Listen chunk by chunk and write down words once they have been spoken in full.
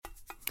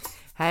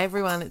Hey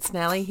everyone, it's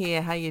Nellie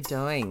here. How you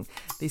doing?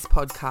 This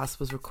podcast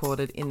was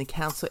recorded in the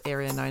council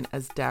area known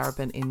as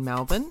Darebin in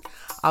Melbourne.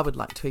 I would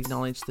like to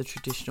acknowledge the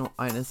traditional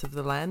owners of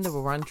the land, the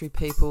Wurundjeri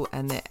people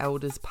and their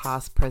elders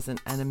past,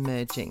 present and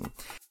emerging.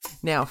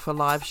 Now for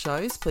live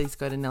shows, please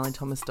go to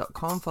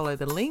nellythomas.com, follow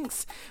the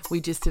links. We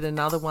just did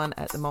another one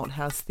at the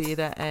Malthouse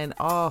Theatre and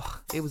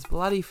it was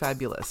bloody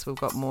fabulous. We've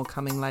got more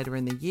coming later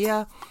in the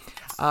year.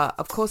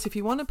 Of course, if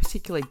you want a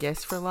particular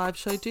guest for a live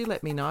show, do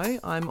let me know.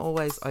 I'm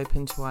always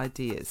open to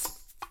ideas.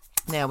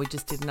 Now, we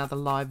just did another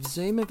live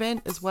Zoom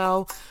event as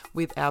well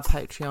with our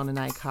Patreon and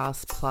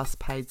Acast Plus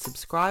paid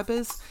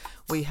subscribers.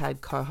 We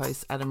had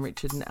co-hosts Adam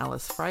Richard and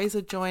Alice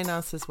Fraser join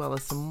us, as well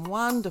as some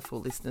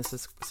wonderful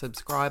listeners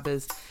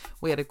subscribers.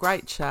 We had a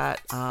great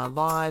chat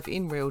live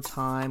in real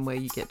time where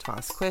you get to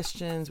ask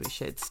questions, we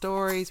shared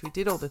stories, we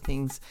did all the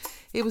things.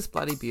 It was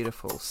bloody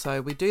beautiful.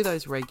 So we do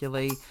those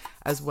regularly,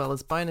 as well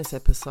as bonus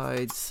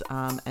episodes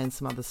and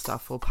some other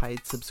stuff for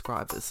paid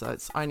subscribers. So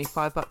it's only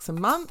 $5 a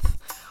month.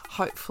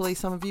 Hopefully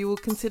some of you will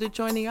consider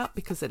joining up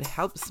because it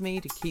helps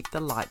me to keep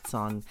the lights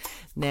on.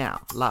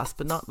 Now, last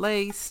but not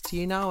least,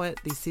 you know it,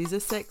 this is a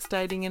sex,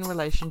 dating and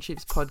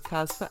relationships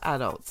podcast for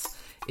adults.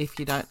 If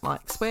you don't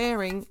like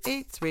swearing,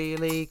 it's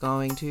really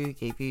going to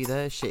give you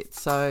the shit.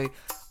 So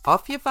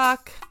off you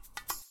fuck.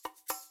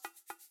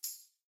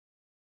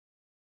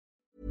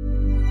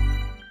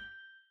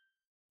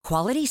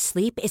 Quality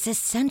sleep is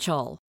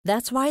essential.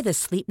 That's why the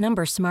Sleep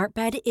Number Smart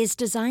Bed is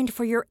designed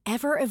for your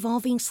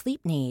ever-evolving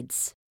sleep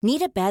needs.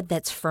 Need a bed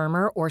that's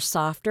firmer or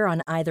softer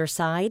on either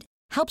side?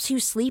 Helps you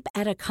sleep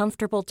at a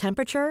comfortable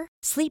temperature?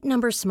 Sleep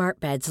Number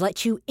Smart Beds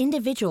let you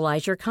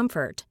individualize your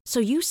comfort so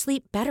you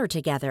sleep better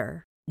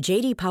together.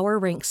 J.D. Power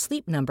ranks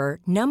Sleep Number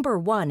number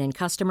one in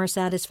customer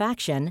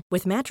satisfaction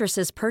with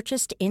mattresses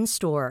purchased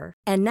in-store.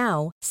 And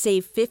now,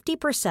 save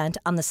 50%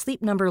 on the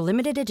Sleep Number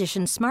Limited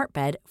Edition Smart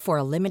Bed for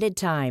a limited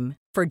time.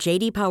 For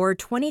J.D. Power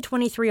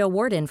 2023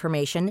 award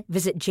information,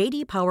 visit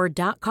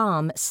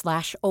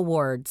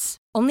jdpower.com/awards.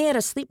 Only at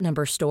a Sleep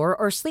Number store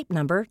or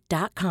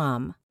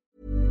sleepnumber.com.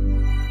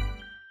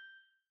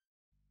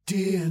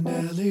 Dear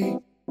Nelly,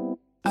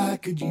 I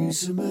could use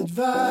some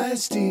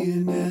advice, dear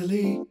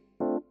Nelly.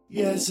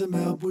 Yeah, some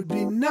help would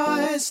be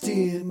nice,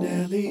 dear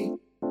Nelly.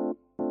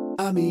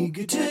 I'm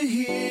eager to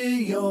hear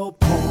your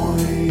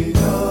point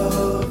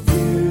of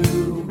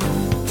view,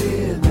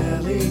 dear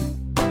Nelly.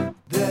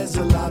 There's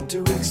a lot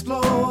to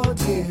explore,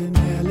 dear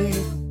Nelly.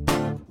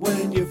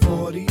 When you're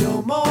 40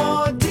 or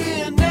more,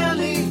 dear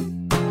Nelly.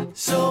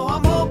 So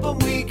I'm hoping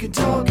we can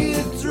talk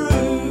it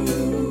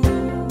through.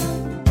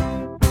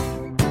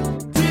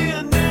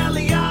 Dear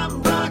Nelly,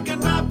 I'm rocking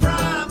my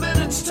prime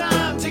and it's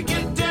time to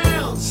get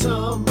down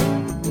some.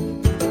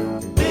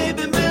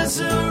 Maybe mess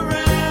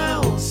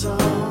around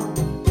some.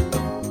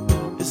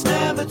 It's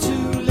never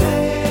too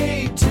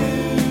late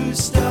to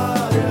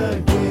start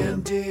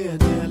again, dear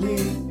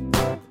Nelly.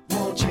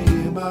 Won't you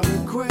hear my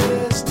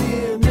request,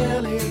 dear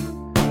Nelly?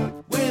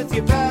 With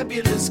your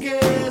fabulous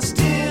guest,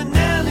 dear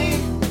Nelly.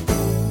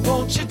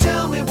 Won't you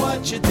tell me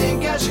what you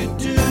think I should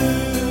do?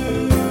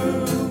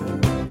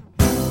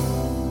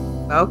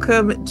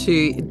 Welcome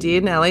to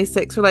Dear Nelly,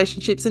 Sex,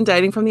 Relationships and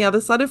Dating from the Other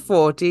Side of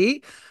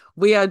 40.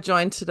 We are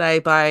joined today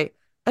by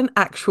an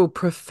actual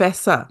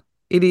professor.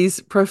 It is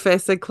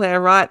Professor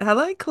Clare Wright.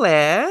 Hello,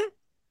 Clare.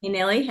 Hey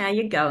Nellie, how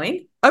you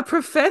going? A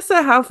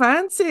professor, how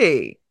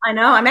fancy. I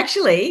know, I'm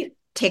actually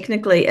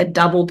technically a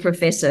double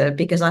professor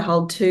because I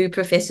hold two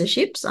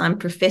professorships. I'm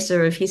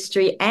Professor of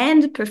History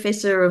and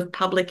Professor of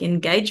Public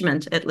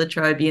Engagement at La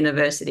Trobe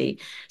University.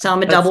 So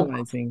I'm a That's double.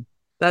 amazing.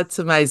 That's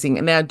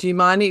amazing. Now, do you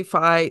mind if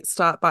I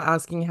start by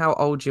asking how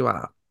old you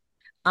are?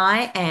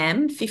 I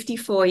am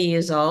 54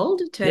 years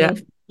old,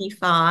 turning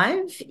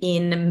 55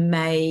 in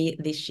May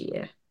this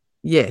year.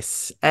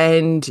 Yes.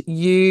 And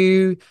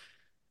you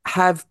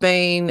have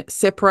been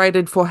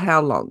separated for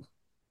how long?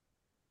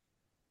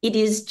 It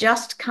is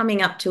just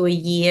coming up to a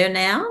year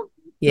now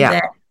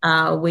Yeah.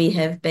 that we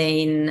have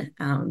been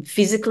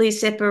physically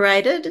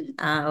separated.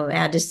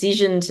 Our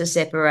decision to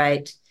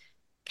separate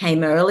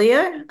came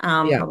earlier,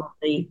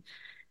 probably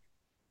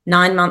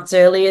 9 months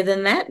earlier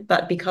than that.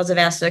 But because of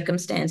our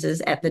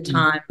circumstances at the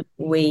time,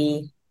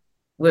 we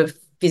were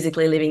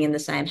physically living in the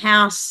same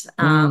house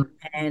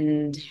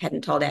and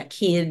hadn't told our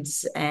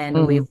kids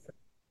and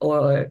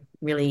or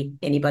really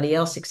anybody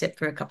else except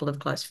for a couple of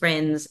close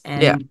friends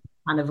and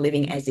kind of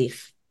living as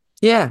if.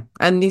 Yeah.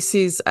 And this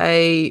is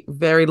a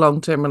very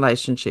long-term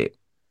relationship.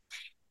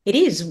 It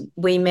is.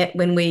 We met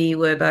when we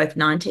were both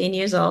 19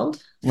 years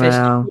old, first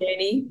Wow. year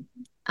uni.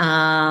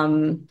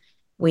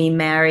 We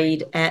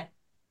married at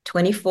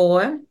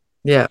 24.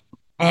 Yeah.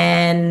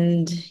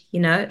 And,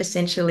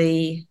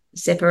 essentially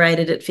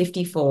separated at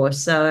 54.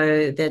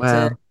 So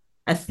that's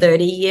a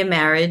 30-year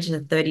marriage, a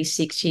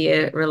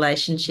 36-year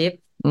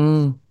relationship.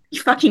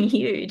 Fucking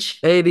huge.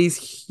 It is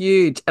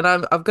huge. And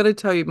I've got to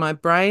tell you, my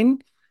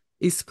brain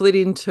is split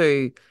in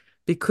two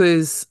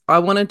because I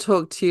want to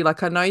talk to you,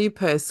 like I know you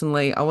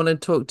personally. I want to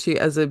talk to you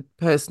as a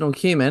personal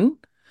human.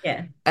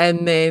 Yeah.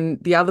 And then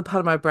the other part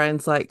of my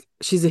brain's like,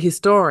 she's a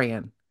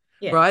historian.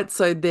 Yeah. right?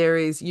 So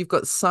you've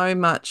got so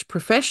much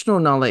professional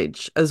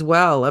knowledge as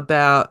well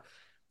about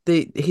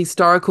the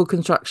historical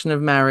construction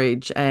of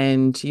marriage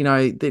and,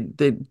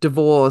 the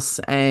divorce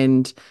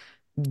and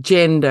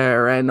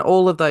gender and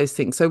all of those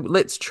things. So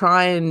let's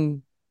try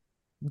and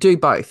do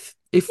both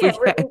if we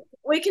Yeah, can.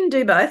 we can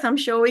do both. I'm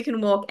sure we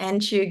can walk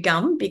and chew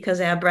gum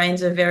because our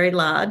brains are very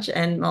large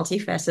and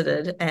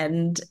multifaceted.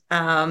 And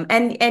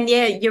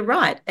yeah, you're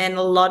right. And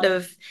a lot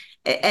of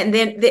and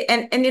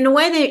in a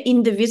way they're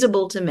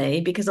indivisible to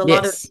me because a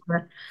lot of Yes.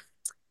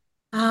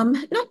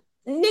 not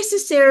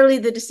necessarily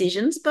the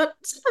decisions, but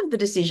some of the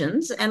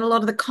decisions and a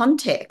lot of the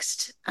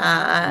context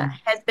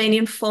has been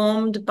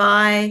informed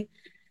by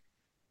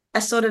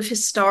a sort of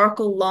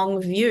historical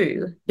long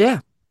view.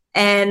 Yeah.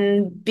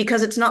 And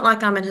because it's not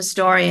like I'm an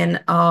historian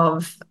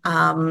of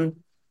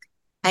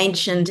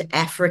ancient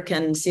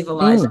African Mm,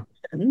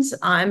 civilizations,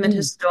 I'm a mm,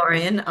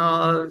 historian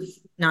of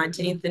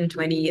 19th and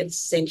 20th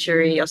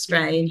century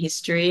Australian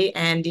history,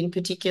 and in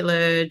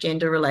particular,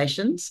 gender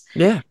relations,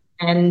 yeah.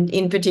 and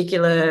in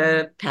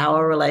particular,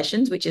 power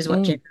relations, which is what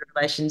Mm, gender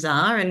relations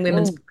are, and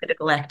women's mm,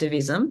 political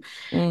activism.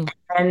 mm.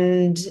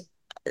 And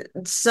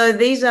so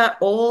these are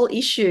all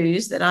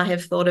issues that I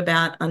have thought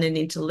about on an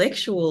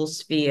intellectual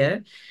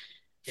sphere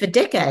for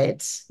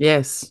decades.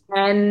 Yes.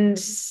 And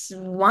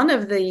one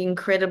of the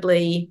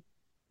incredibly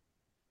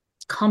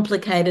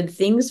complicated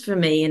things for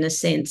me, in a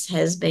sense,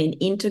 has been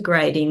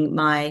integrating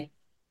my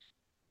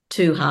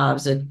two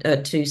halves or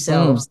two Mm,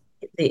 selves,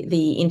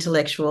 the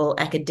intellectual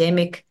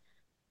academic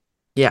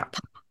yeah.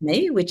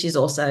 me, which is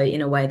also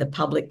in a way the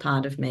public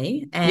part of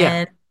me, Yeah.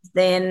 and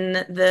then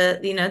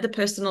the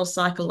personal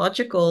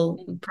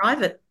psychological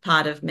private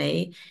part of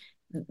me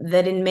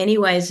that in many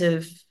ways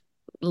have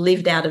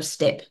lived out of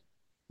step with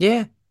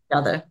Yeah. each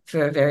other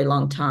for a very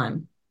long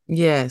time.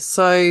 Yeah.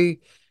 So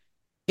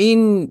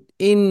in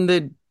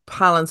the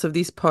parlance of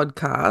this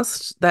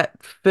podcast,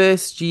 that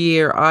first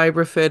year I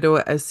refer to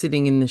it as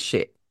sitting in the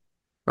shit,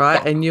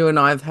 right? Yeah. And you and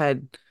I have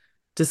had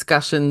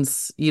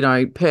discussions,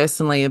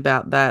 personally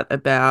about that,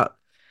 about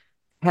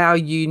how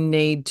you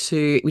need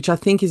to, which I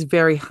think is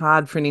very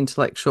hard for an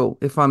intellectual,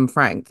 if I'm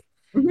frank,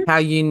 Mhm. how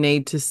you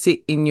need to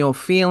sit in your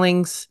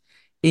feelings,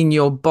 in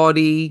your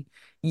body.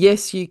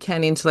 Yes, you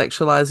can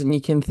intellectualize and you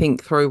can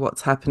think through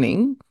what's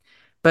happening,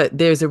 but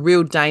there's a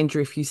real danger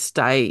if you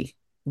stay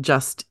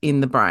just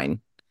in the brain.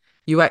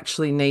 You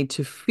actually need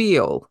to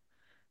feel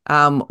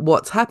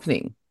what's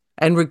happening.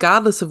 And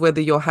regardless of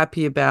whether you're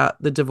happy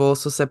about the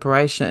divorce or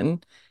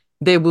separation,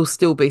 there will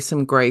still be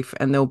some grief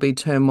and there'll be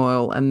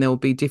turmoil and there'll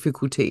be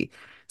difficulty.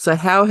 So,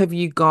 how have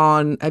you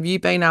gone? Have you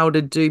been able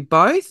to do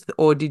both,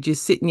 or did you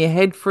sit in your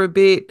head for a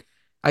bit?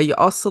 Are you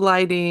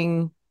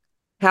oscillating?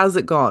 How's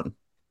it gone?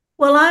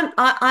 Well,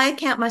 I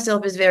count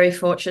myself as very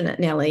fortunate,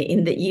 Nellie,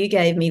 in that you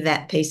gave me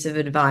that piece of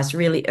advice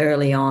really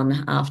early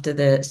on after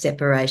the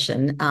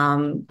separation.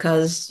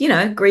 Because,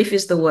 grief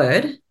is the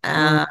word,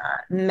 Mm,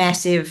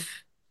 massive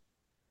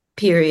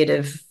period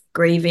of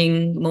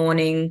grieving,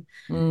 mourning,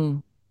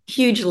 mm,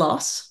 huge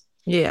loss,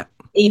 yeah.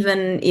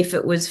 even if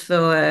it was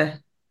for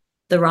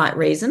the right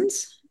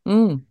reasons,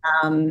 Mm,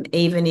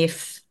 even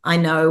if I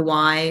know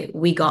why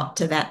we got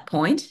to that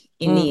point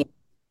in the mm,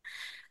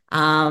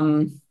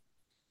 end.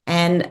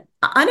 And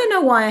I don't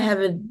know why I have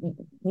a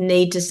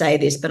need to say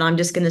this, but I'm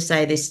just going to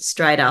say this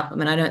straight up. I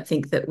mean, I don't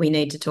think that we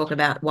need to talk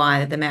about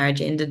why the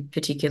marriage ended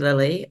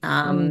particularly.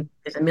 mm,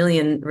 There's a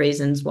million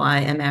reasons why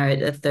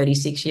a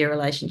 36-year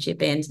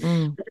relationship ends.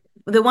 mm,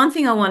 The one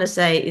thing I want to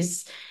say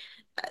is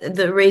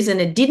the reason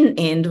it didn't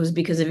end was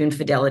because of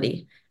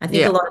infidelity. I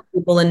think a yeah. lot of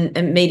people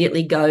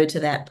immediately go to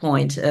that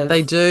point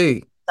They of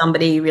do.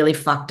 somebody really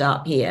fucked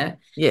up here.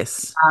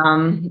 Yes.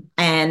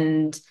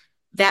 And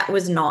that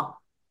was not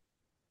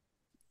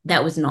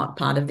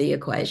part of the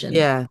equation.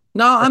 Yeah.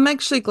 No, I'm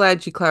actually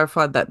glad you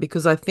clarified that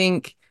because I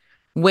think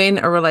when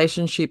a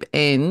relationship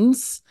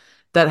ends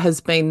that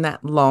has been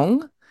that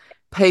long,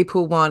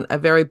 people want a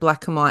very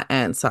black and white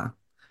answer,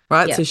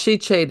 right? Yeah. So she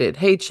cheated,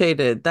 he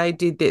cheated, they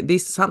did that,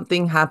 this,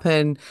 something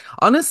happened.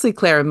 Honestly,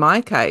 Claire, in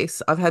my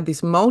case, I've had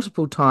this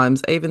multiple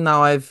times, even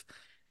though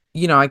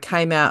I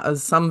came out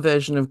as some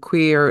version of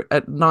queer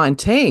at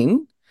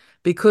 19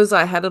 because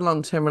I had a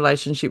long-term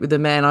relationship with a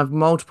man. I've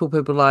multiple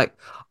people like,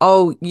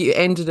 oh, you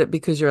ended it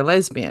because you're a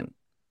lesbian.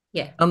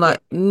 Yeah. I'm Yeah.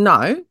 like,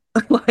 no,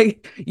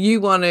 like you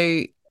want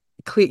a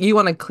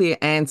clear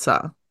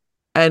answer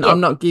and Yeah. I'm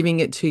not giving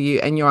it to you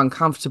and you're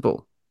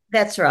uncomfortable.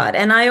 That's right.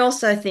 And I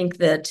also think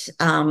that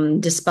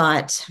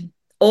despite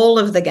all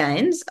of the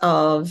gains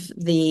of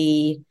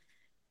the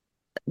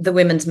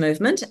women's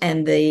movement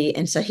and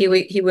so here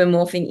we're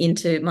morphing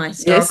into my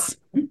historical. Yes.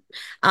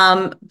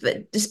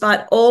 But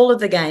despite all of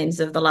the gains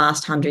of the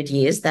last 100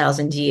 years,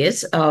 1,000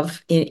 years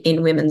of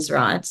in women's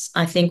rights,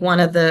 I think one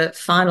of the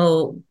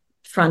final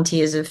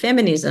frontiers of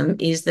feminism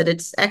is that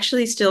it's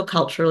actually still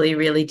culturally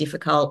really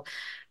difficult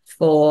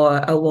for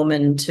a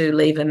woman to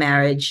leave a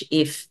marriage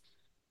if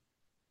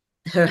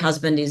her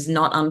husband is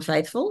not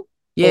unfaithful or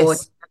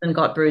Yes. hasn't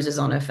got bruises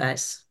on her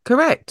face.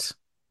 Correct.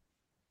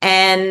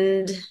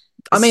 And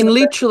I so, mean,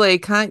 literally,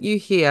 can't you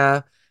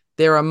hear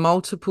there are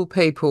multiple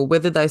people,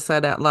 whether they say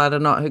it out loud or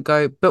not, who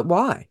go, but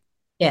why?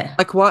 Yeah.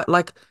 Like, why?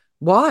 Like,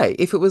 why?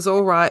 If it was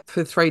all right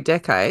for 3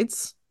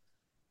 decades,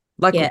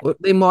 like, Yeah.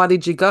 then why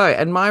did you go?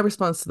 And my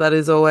response to that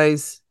is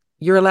always,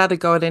 you're allowed to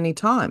go at any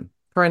time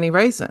for any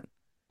reason.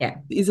 Yeah.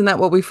 Isn't that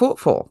what we fought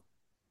for?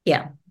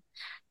 Yeah.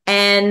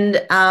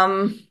 And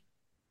I'll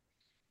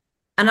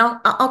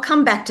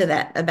come back to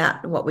that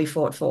about what we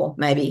fought for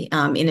maybe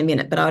in a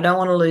minute, but I don't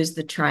want to lose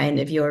the train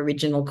of your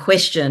original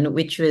question,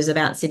 which was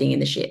about sitting in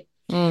the shit.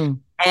 Mm,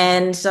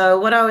 And so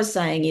what I was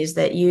saying is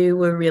that you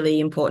were really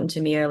important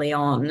to me early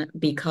on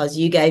because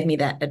you gave me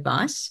that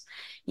advice.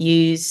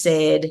 You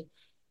said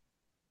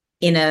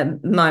in a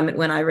moment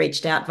when I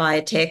reached out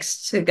via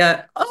text to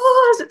go,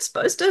 oh, is it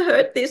supposed to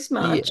hurt this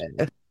much?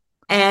 yeah.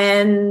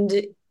 And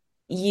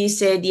you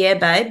said, yeah,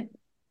 babe,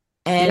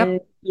 Yep. and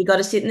you got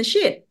to sit in the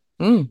shit.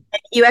 Mm,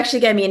 You actually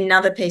gave me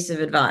another piece of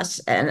advice,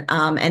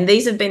 and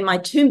these have been my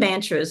two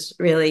mantras,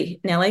 really,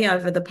 Nellie,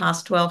 over the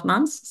past 12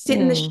 months. Sit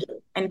in the mm.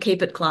 shit and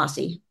keep it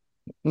classy.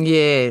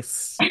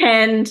 Yes.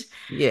 And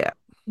Yeah.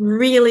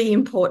 really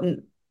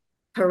important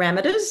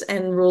parameters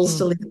and rules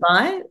to Mm, live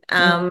by.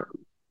 mm.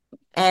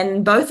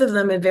 And both of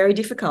them are very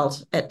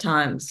difficult at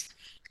times.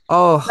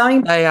 Oh,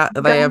 Going, they are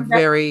going back,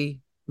 very,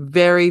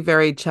 very,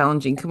 very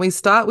challenging. Can we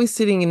start with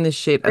sitting in the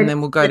shit and then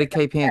we'll go to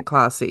keeping it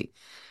classy?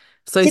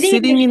 So sitting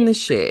in the sitting in the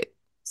shit.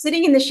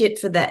 sitting in the shit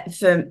for that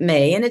for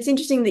me, and it's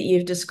interesting that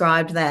you've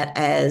described that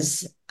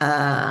as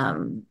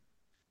having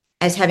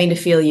to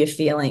feel your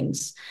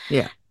feelings.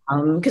 Yeah.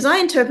 Because I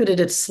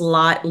interpreted it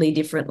slightly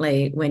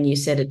differently when you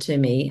said it to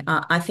me.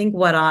 I think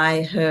what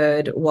I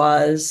heard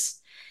was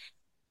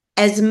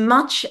as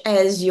much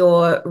as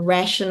your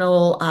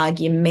rational,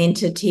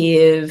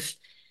 argumentative,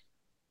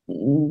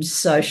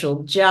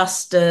 social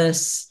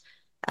justice,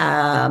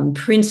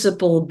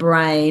 principled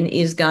brain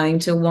is going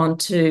to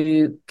want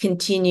to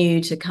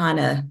continue to kind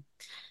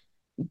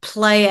of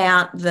play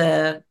out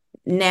the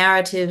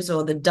narratives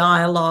or the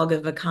dialogue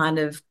of a kind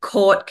of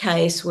court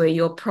case where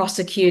you're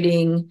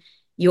prosecuting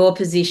your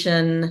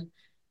position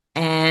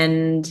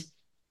and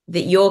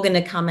that you're going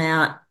to come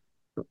out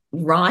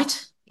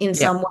right in Yeah.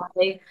 some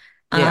way.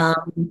 Yeah.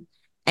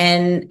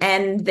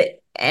 And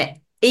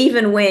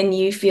even when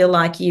you feel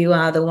like you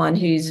are the one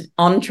who's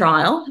on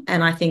trial,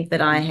 and I think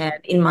that I had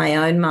in my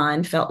own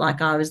mind felt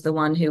like I was the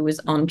one who was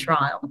on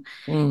trial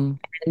Mm,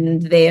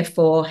 and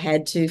therefore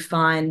had to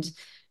find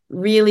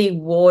really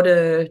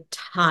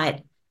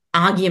watertight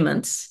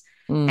arguments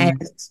as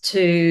mm.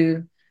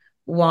 to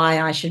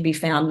why I should be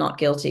found not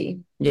guilty.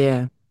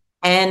 Yeah.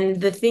 And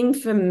the thing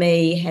for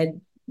me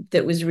had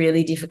that was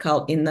really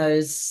difficult in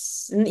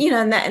those,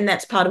 and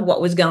that's part of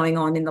what was going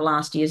on in the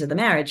last years of the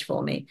marriage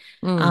for me.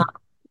 Uh, Mm,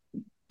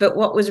 but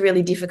what was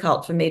really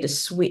difficult for me to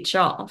switch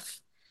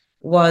off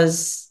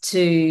was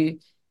to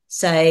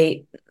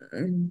say,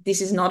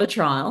 this is not a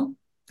trial.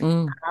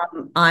 mm,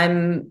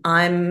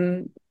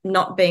 I'm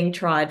not being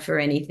tried for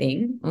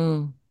anything.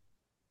 mm.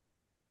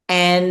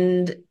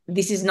 And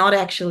this is not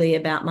actually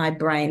about my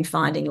brain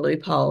finding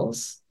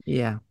loopholes.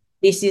 Yeah.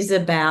 This is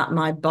about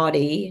my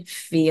body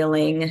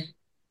feeling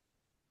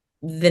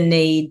the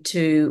need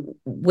to,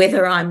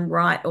 whether I'm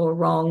right or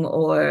wrong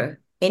or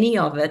any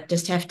of it,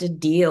 just have to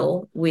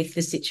deal with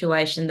the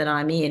situation that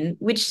I'm in,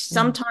 which Mm.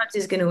 sometimes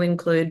is going to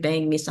include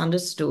being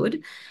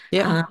misunderstood,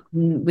 Yep.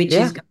 which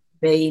Yeah. is going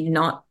to be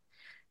not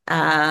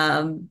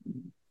um,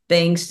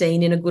 being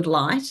seen in a good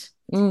light.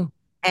 Mm.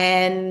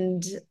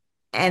 And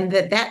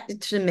that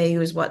to me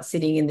was what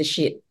sitting in the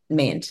shit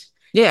meant.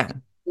 Yeah.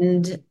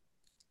 And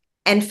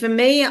and for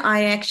me,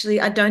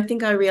 I don't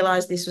think I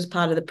realized this was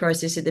part of the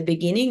process at the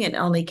beginning. It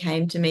only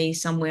came to me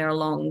somewhere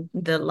along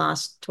the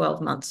last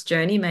 12 months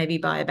journey, maybe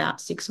by about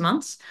 6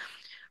 months,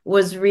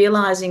 was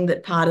realizing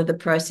that part of the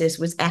process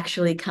was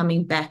actually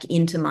coming back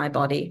into my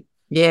body.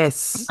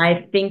 Yes.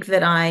 I think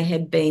that I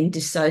had been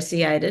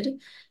dissociated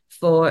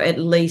for at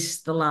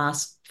least the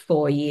last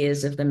 4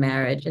 years of the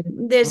marriage.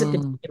 And there's a Mm,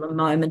 particular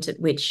moment at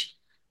which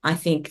I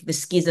think the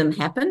schism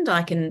happened.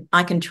 I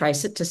can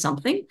trace it to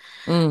something.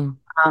 mm,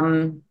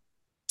 Um,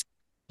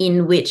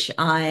 in which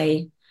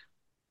I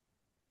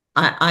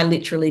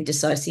literally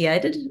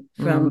dissociated mm,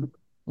 from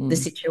the mm,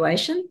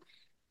 situation.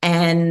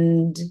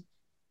 And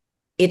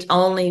it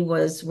only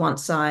was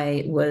once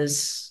I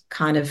was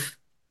kind of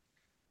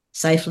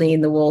safely in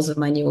the walls of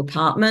my new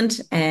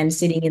apartment and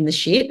sitting in the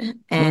shit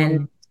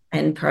mm.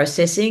 and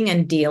processing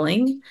and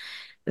dealing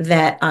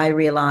that I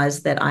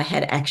realized that I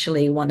had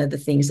actually one of the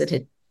things that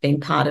had been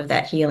part of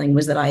that healing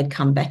was that I had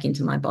come back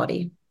into my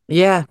body.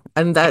 Yeah.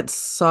 And that's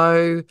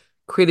so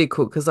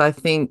critical because I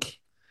think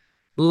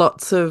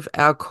lots of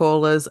our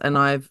callers, and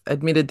I've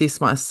admitted this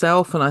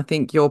myself, and I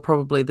think you're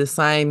probably the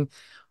same.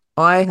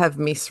 I have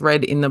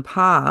misread in the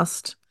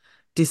past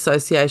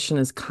dissociation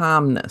as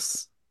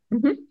calmness,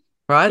 Mm-hmm.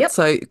 right? Yep.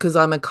 So, because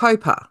I'm a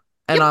coper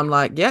and Yep. I'm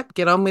like, yep,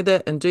 get on with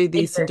it and do Me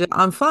this and too. do,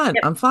 I'm fine,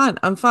 Yep. I'm fine,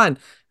 I'm fine.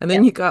 And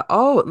then Yep. you go,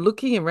 oh,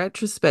 looking in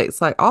retrospect,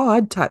 it's like, oh,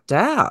 I'd tapped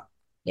out,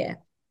 Yeah.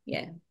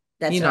 Yeah.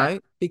 That's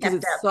right. because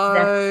Tapped out.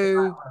 That's the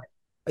right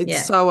it's word.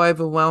 Yeah. so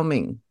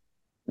overwhelming.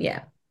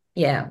 Yeah.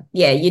 Yeah.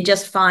 You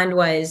just find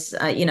ways.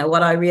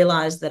 What I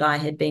realized that I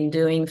had been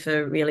doing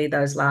for really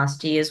those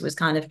last years was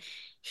kind of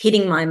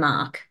hitting my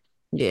mark.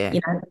 Yeah.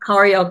 The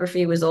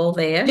choreography was all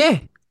there. Yeah.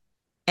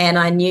 And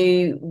I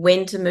knew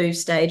when to move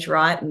stage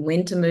right and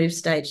when to move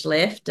stage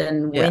left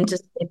and Yeah. when to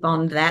step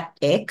on that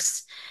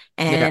X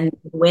Yeah. and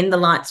when the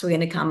lights were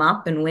going to come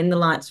up and when the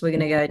lights were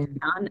going to go Mm.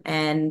 down.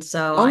 And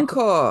so I could,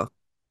 Encore.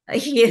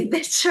 yeah,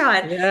 that's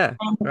right. Yeah.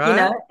 And,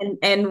 Right.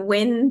 and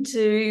when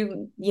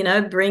to,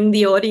 bring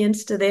the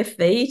audience to their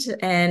feet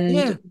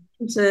Yeah.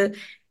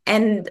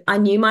 and I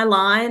knew my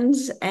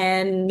lines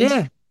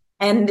Yeah.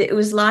 and it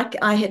was like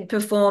I had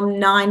performed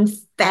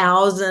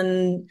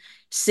 9,000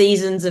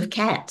 seasons of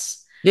Cats.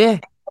 Yeah.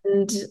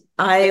 And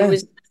I Yeah.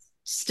 was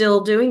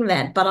still doing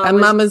that, And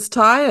mama's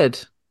tired.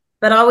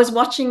 but I was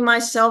watching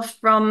myself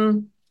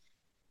from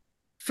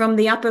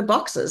the upper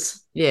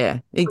boxes. Yeah, I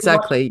was watching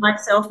exactly.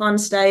 myself on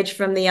stage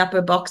from the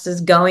upper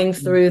boxes, going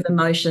Mm. through the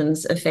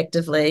motions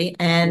effectively,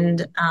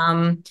 and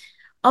Mm.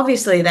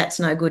 obviously that's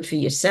no good for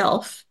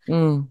yourself,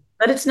 Mm.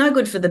 but it's no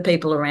good for the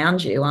people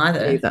around you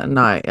either. Either.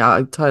 No,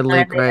 I totally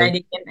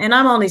agree. And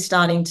I'm only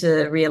starting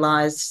to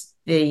realize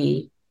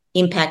the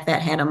impact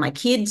that had on my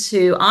kids,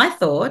 who I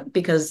thought,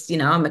 because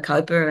I'm a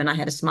coper and I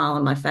had a smile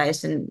on my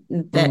face, and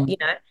that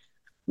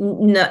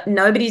Mm.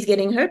 nobody's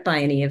getting hurt by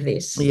any of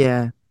this.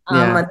 Yeah.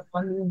 Yeah.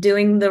 I'm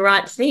doing the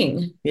right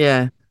thing,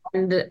 Yeah.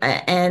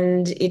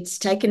 and it's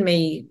taken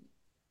me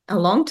a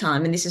long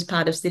time, and this is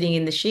part of sitting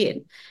in the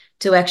shit,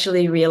 to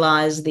actually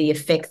realize the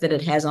effect that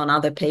it has on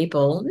other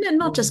people,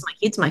 not just Mm. my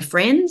kids, my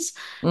friends.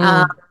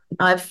 Uh, Mm.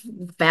 I've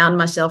found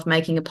myself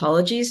making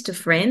apologies to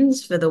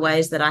friends for the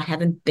ways that I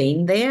haven't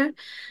been there,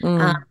 uh,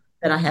 Mm.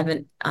 that I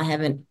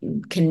haven't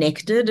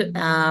connected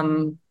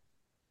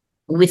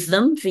with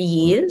them for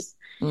Mm. years,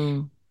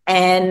 Mm.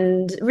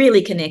 and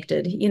really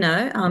connected,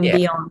 Yeah.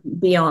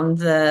 beyond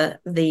the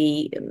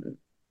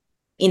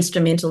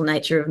instrumental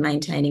nature of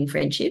maintaining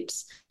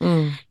friendships.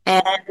 Mm.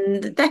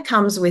 And that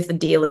comes with a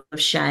deal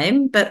of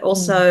shame, but Mm.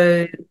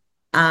 also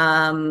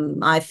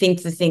I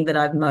think the thing that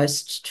I've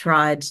most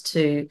tried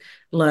to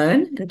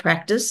learn and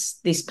practice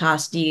this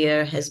past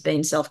year has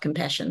been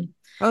self-compassion.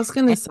 I was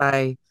going to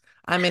say,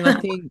 I mean, I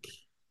think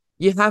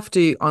you have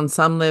to, on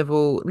some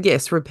level,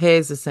 yes,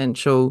 repair's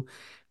essential,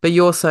 but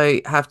you also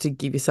have to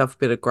give yourself a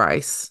bit of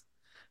grace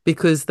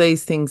because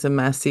these things are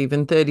massive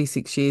and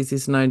 36 years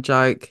is no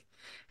joke.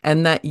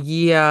 And that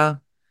year,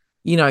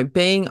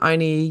 being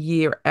only a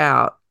year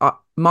out,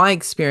 my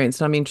experience,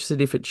 and I'm interested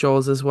if it's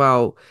yours as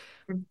well,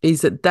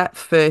 is that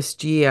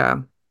first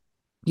year,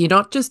 you're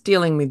not just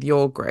dealing with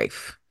your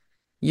grief,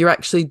 you're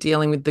actually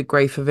dealing with the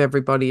grief of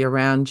everybody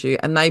around you,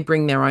 and they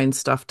bring their own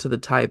stuff to the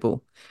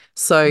table.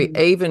 So Mm.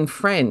 even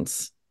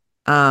friends,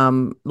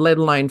 let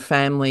alone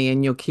family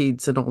and your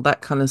kids and all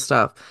that kind of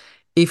stuff,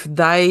 if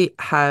they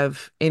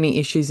have any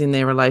issues in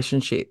their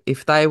relationship,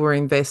 if they were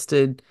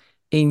invested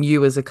in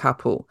you as a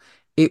couple,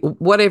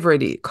 whatever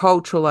it is,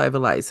 cultural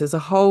overlays, there's a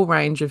whole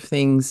range of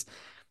things.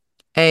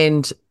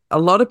 And a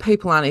lot of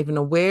people aren't even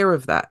aware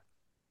of that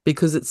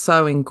because it's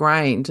so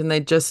ingrained and they're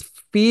just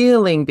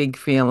feeling big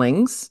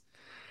feelings,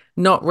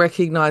 not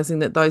recognizing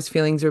that those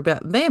feelings are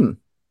about them.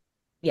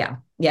 Yeah, And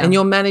yeah,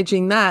 you're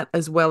managing that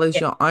as well as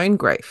yeah, your own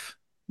grief.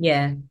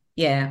 yeah,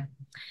 yeah.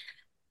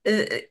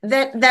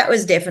 That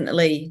was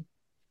definitely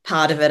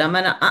part of it. I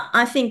mean,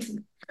 I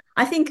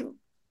think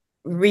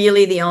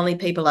really the only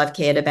people I've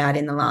cared about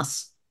in the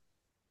last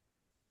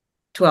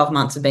 12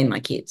 months have been my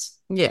kids.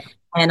 Yeah.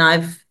 And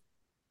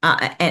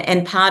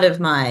and part of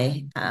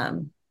my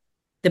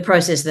the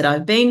process that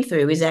I've been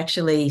through is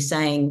actually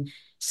saying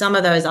some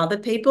of those other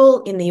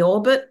people in the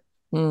orbit,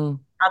 Mm,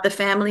 other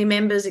family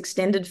members,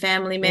 extended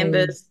family mm.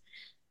 members,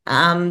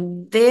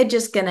 they're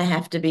just going to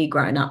have to be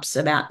grown-ups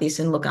about this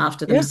and look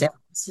after Yeah.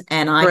 themselves.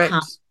 And I can't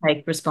Correct.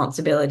 take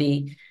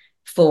responsibility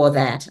for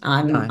that.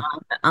 No.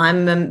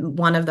 I'm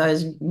one of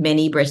those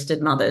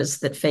many-breasted mothers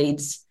that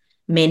feeds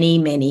many,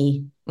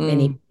 many,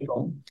 many Mm,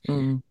 people.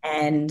 mm.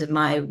 And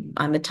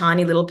I'm a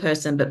tiny little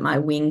person, but my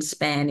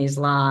wingspan is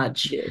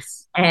large.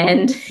 Yes.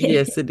 And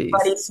Yes, it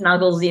everybody is.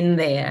 snuggles in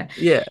there.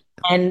 Yeah.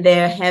 And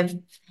there have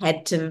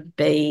had to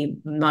be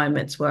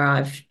moments where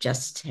I've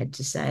just had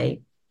to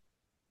say,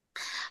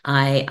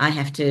 I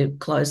have to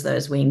close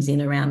those wings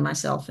in around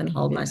myself and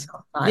hold Yeah.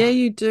 myself Yeah, tight,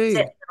 you do.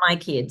 except for my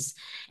kids.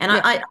 And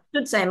Yeah. I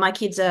should say my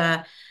kids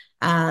are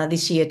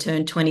this year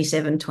turned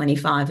 27,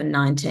 25, and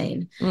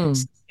 19. Mm,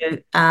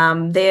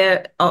 So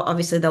they're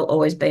obviously they'll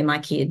always be my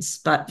kids,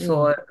 but mm.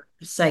 for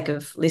sake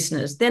of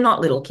listeners, they're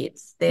not little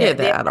kids. Yeah, They're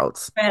they're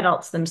adults.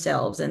 adults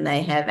themselves, and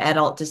they have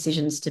adult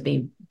decisions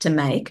to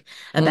make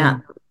about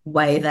Mm, the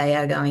way they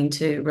are going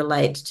to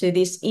relate to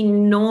this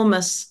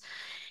enormously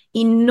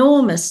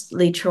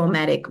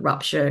traumatic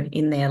rupture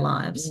in their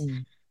lives. mm,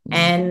 mm.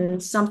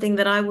 And something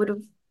that I would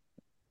have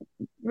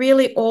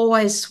really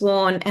always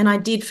sworn, and I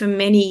did for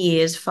many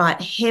years,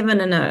 fight heaven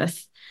and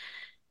earth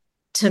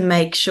to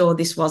make sure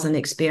this was an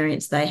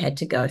experience they had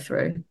to go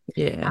through.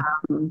 Yeah.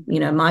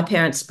 My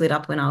parents split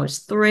up when I was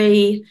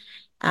 3.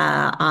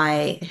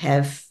 I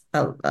have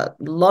a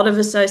lot of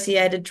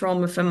associated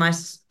trauma from my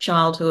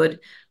childhood,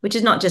 which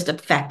is not just a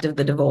fact of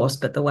the divorce,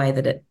 but the way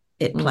that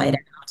it played Mm,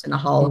 out in a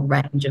whole mm,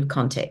 range of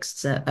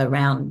contexts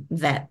around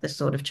that, the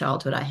sort of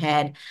childhood I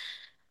had.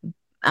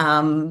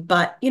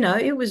 But,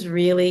 it was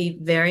really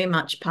very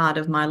much part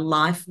of my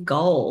life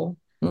goal.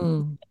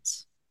 mm,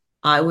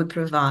 I would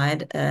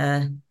provide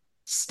a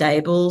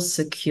stable,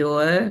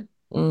 secure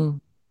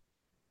mm,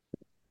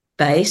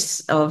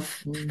 base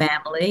of mm.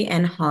 family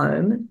and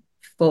home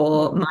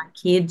for my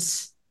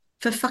kids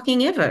for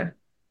fucking ever.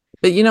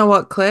 But you know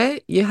what, Claire?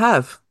 You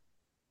have.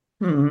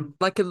 Hmm.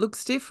 Like it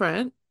looks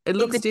different. It Think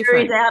looks the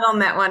jury's different. out on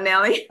that one,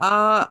 Nelly.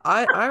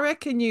 I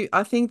reckon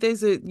I think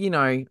there's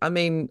I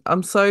mean,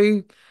 I'm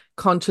so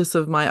conscious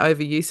of my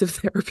overuse of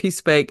therapy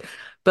speak,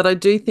 but I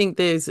do think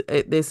there's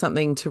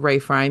something to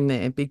reframe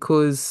there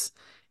because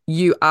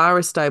you are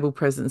a stable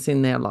presence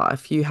in their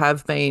life. You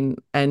have been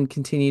and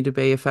continue to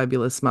be a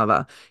fabulous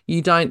mother.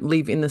 You don't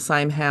live in the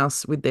same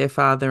house with their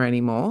father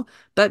anymore.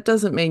 That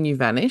doesn't mean you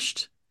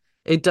vanished.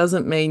 It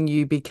doesn't mean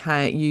you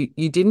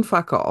didn't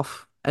fuck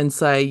off and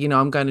say,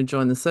 I'm going to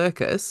join the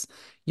circus.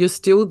 You're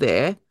still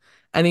there.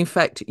 And in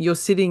fact, you're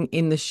sitting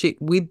in the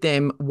shit with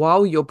them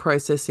while you're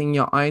processing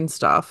your own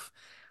stuff.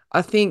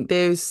 I think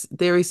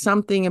there is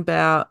something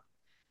about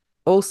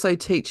also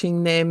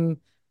teaching them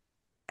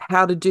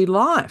how to do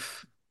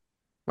life,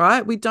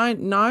 right? We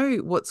don't know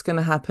what's going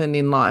to happen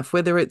in life,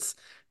 whether it's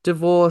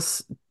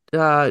divorce,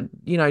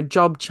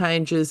 job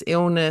changes,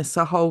 illness,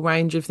 a whole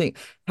range of things.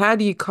 How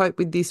do you cope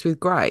with this with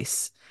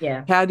grace?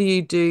 Yeah. How do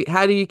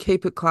you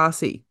keep it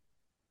classy?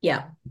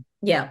 Yeah.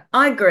 Yeah.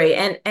 I agree.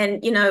 And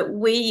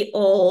we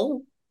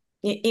all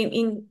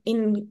including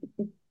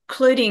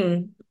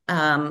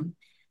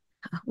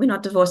we're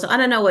not divorced. I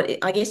don't know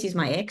I guess he's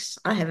my ex.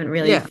 I haven't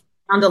really Yeah.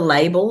 found a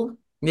label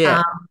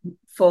Yeah. um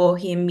for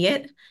him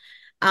yet.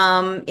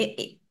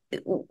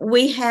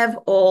 We have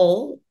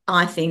all,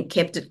 I think,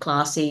 kept it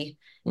classy,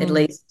 at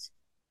Mm,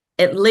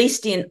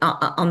 least in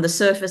on the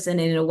surface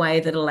and in a way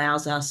that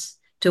allows us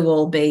to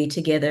all be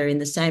together in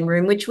the same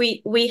room, which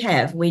we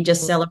have. We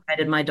just mm,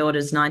 celebrated my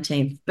daughter's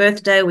 19th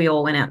birthday. We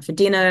all went out for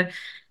dinner,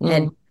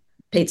 had mm,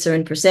 pizza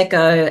and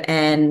prosecco,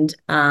 and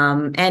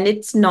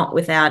it's not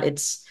without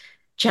its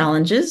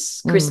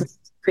challenges. mm,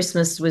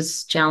 Christmas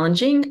was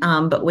challenging,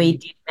 but we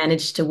mm, did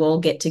manage to all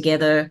get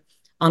together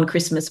on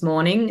Christmas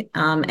morning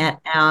mm, at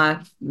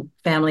our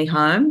family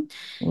home,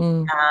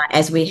 mm.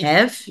 as we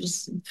have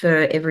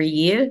for every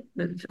year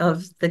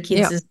of the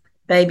Yeah. kids,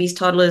 babies,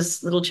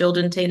 toddlers, little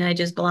children,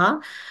 teenagers, blah.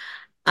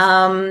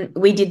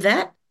 We did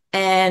that,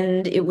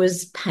 and it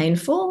was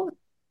painful,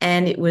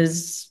 and it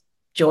was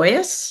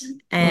joyous,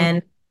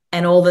 Mm,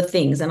 and all the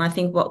things. And I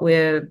think what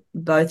we're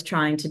both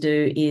trying to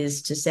do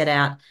is to set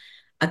out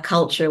a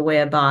culture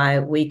whereby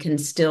we can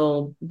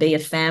still be a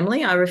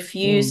family. I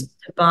refuse mm.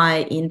 to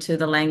buy into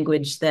the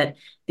language that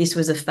this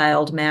was a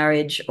failed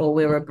marriage or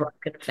we're a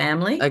broken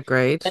family.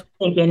 Agreed. I don't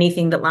think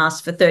anything that lasts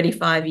for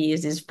 35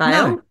 years is No,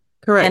 failed.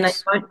 And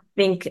correct.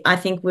 I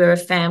think we're a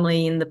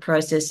family in the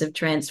process of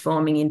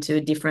transforming into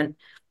a different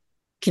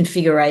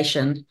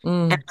configuration. And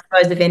Mm, I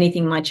suppose if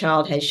anything, my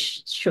childhood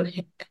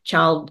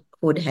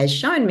has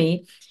shown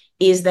me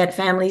is that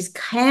families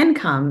can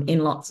come in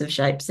lots of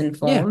shapes and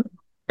yeah. forms,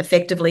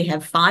 effectively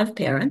have five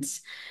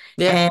parents,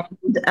 Yeah.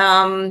 and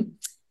um,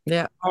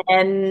 Yeah.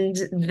 and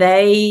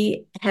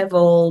they have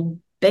all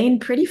been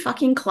pretty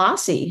fucking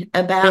classy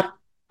Yeah.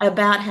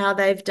 about how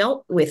they've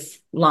dealt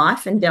with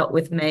life and dealt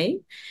with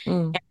me.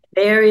 Mm,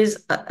 There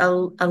is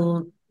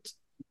the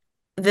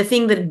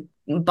thing that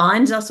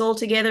binds us all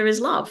together is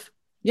love,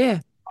 yeah.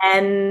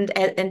 and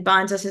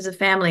binds us as a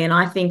family. And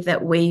I think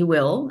that we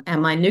will,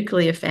 and my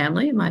nuclear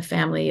family, my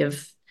family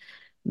of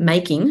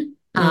making,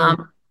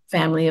 Mm,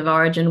 family of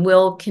origin,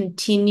 will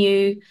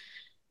continue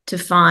to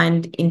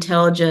find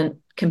intelligent,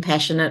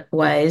 compassionate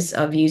ways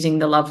of using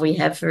the love we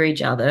have for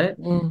each other.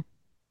 mm.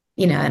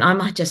 And I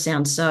might just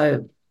sound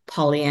so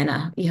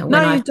Pollyanna, No,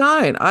 when you I,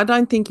 don't. I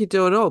don't think you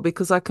do at all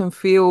because I can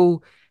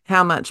feel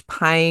how much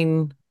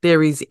pain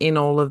there is in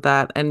all of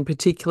that. And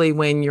particularly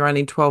when you're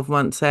only 12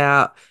 months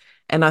out.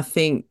 And I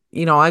think,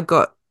 I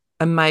got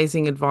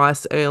amazing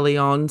advice early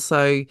on.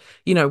 So,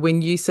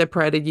 when you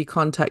separated, you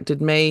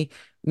contacted me.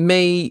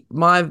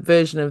 My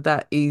version of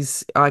that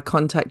is I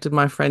contacted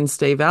my friend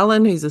Steve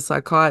Allen, who's a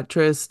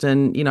psychiatrist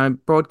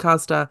and,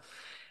 broadcaster.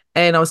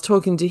 And I was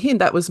talking to him.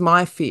 That was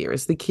my fear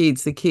is the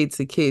kids, the kids,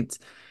 the kids.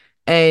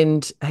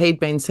 And he'd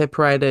been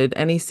separated.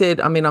 And he said,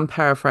 I mean, I'm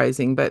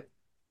paraphrasing, but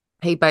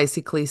he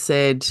basically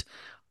said,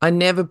 I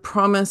never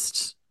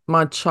promised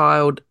my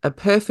child a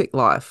perfect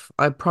life.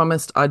 I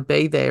promised I'd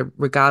be there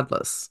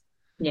regardless.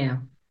 yeah,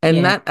 And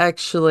yeah,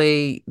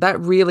 that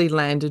really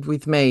landed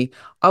with me.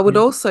 I would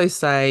yeah. also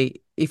say,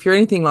 if you're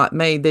anything like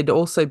me, there'd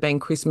also been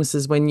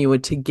Christmases when you were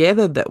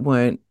together that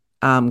weren't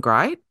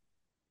great.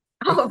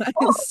 Oh, of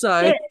course,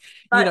 So, yeah.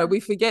 But we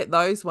forget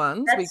those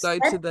ones.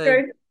 that's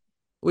true.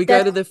 We go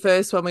That's to the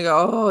first one, we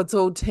go, oh, it's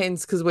all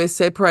tense because we're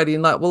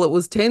separating. Like, well, it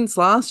was tense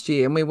last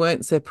year and we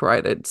weren't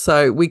separated.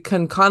 So we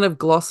can kind of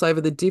gloss over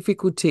the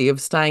difficulty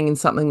of staying in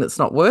something that's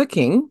not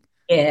working.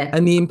 Yeah.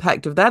 and the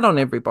impact of that on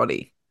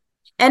everybody.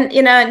 And,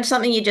 you know, and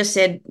something you just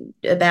said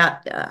about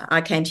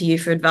I came to you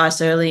for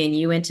advice early and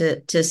you went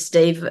to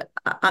Steve.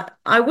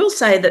 I will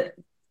say that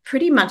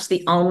pretty much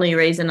the only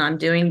reason I'm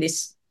doing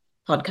this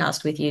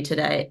podcast with you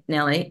today,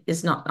 Nellie,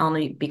 is not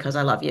only because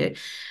I love you,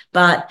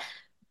 but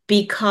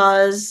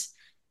because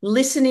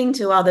listening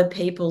to other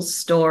people's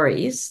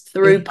stories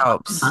through It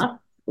helps.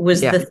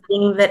 was Yeah. the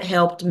thing that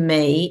helped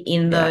me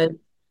in Yeah. those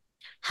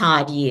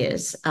hard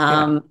years.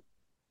 Yeah.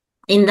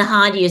 In the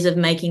hard years of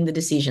making the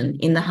decision,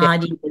 in the Yeah.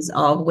 hard years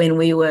of when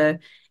we were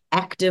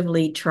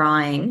actively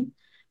trying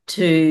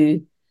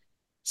to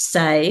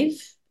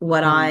save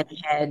what I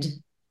had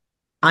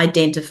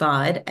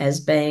identified as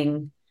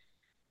being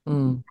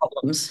Mm.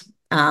 problems.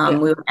 Yeah.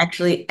 We were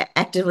actually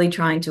actively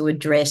trying to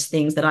address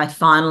things that I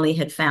finally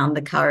had found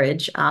the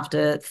courage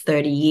after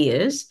 30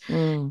 years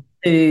Mm.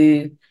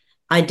 to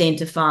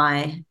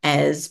identify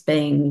as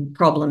being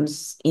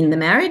problems in the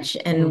marriage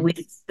and Mm.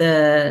 with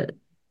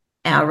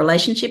our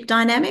relationship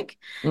dynamic.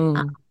 Mm.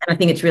 And I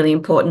think it's really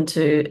important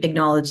to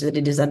acknowledge that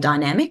it is a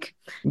dynamic,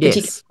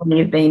 particularly Yes. when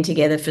you've been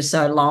together for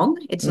so long.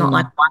 It's not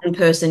like Mm. one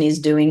person is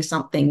doing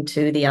something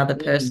to the other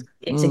Mm. person.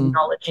 It's Mm.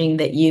 acknowledging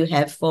that you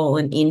have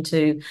fallen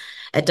into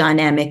a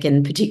dynamic,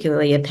 and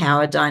particularly a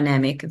power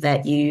dynamic,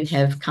 that you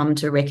have come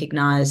to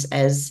recognize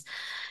as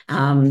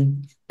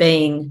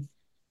being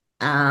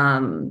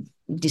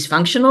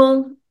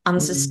dysfunctional, Mm.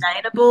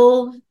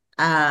 unsustainable,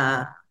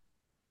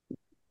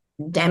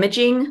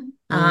 damaging.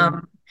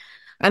 Mm.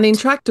 And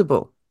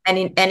intractable. And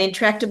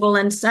intractable,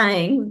 and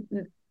saying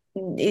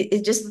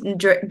it just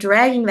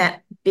dragging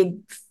that big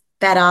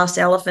fat ass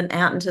elephant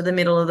out into the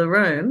middle of the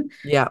room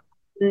Yeah.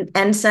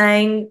 and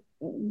saying,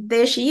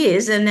 there she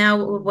is, and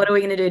now what are we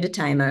going to do to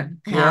tame her?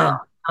 Yeah.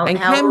 And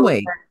How can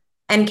we?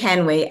 and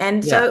can we?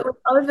 And Yeah. so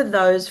over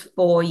those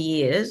 4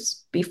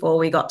 years before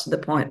we got to the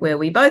point where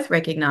we both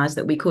recognized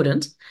that we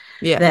couldn't,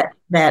 Yeah.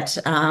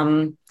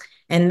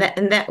 and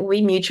that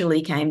we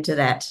mutually came to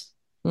that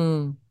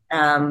Mm.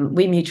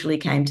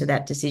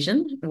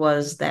 decision,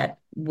 was that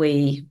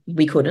we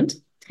couldn't,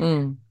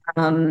 Mm.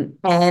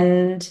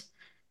 and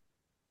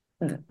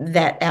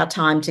that our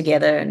time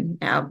together and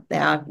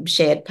our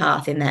shared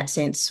path in that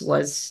sense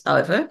was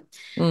over.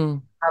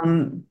 Mm.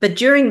 But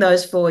during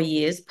those 4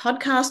 years,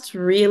 podcasts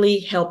really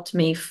helped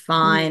me Mm.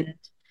 find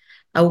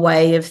a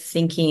way of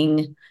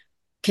thinking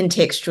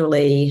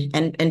contextually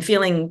and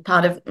feeling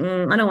part of,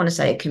 I don't want to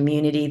say a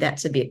community,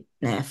 that's a bit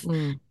naff.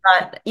 Mm.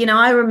 But, you know,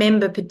 I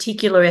remember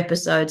particular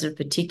episodes of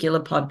particular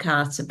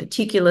podcasts and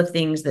particular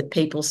things that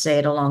people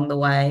said along the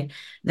way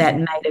that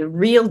made a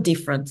real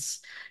difference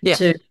Yeah.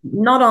 to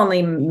not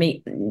only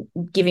me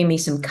giving me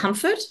some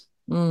comfort,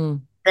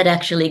 Mm. but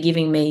actually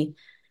giving me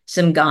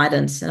some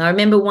guidance. And I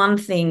remember one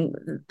thing,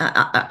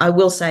 I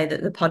will say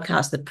that the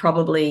podcast that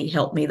probably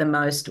helped me the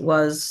most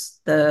was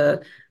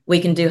the We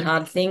Can Do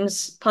Hard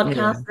Things Yeah.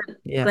 podcast that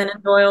Yeah.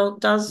 Glennon Doyle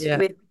does Yeah.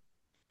 with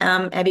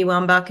Abby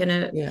Wambach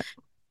Yeah.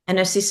 and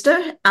her sister.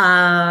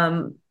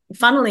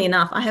 Funnily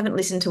enough, I haven't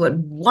listened to it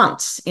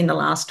once in the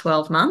last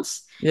 12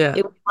 months. Yeah.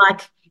 It was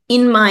like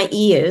in my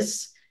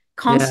ears Yeah.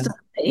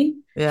 constantly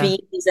for Yeah.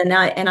 years, and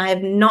I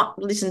have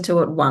not listened to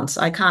it once.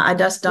 I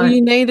just Well, you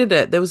don't. needed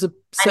it. There was a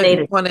I need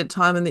certain it. point in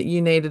time in that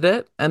you needed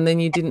it, and then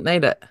you didn't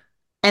need it.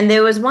 And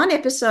there was one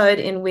episode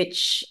in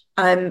which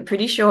I'm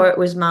pretty sure it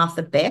was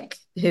Martha Beck,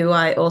 who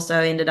I also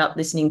ended up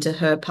listening to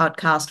her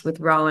podcast with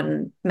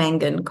Rowan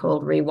Mangan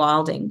called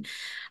Rewilding.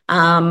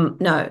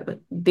 No,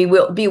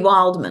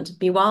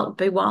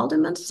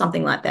 Bewilderment,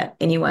 something like that.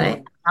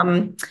 Anyway,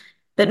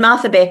 but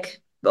Martha Beck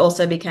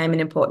also became an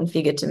important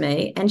figure to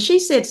me. And she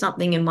said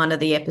something in one of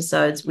the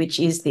episodes, which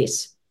is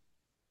this.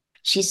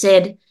 She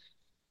said,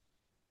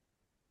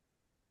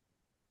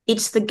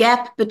 it's the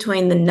gap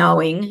between the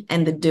knowing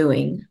and the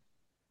doing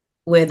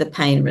where the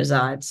pain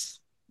resides.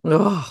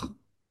 Oh,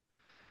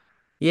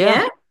 yeah.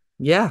 Yeah.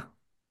 Yeah.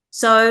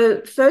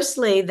 So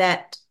firstly,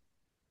 that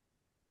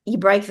you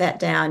break that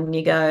down and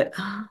you go,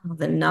 oh,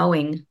 the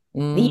knowing,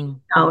 Mm.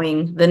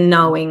 the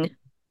knowing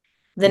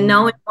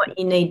Mm. what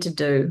you need to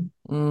do.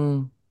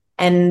 Mm.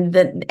 And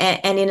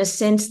in a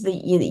sense,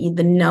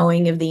 the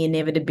knowing of the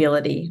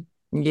inevitability,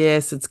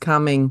 Yes, it's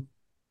coming.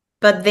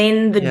 but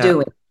then the Yeah.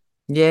 doing.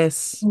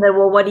 Yes.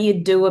 Well, what do you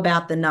do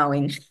about the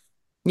knowing?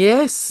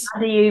 Yes. How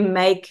do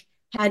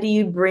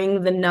you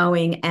bring the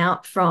knowing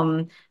out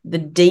from the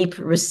deep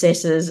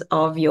recesses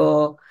of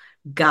your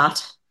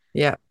gut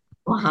Yeah.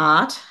 or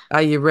heart?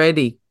 Are you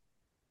ready?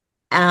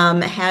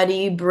 How do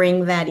you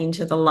bring that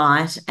into the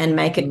light and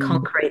make it Mm.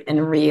 concrete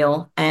and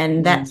real? And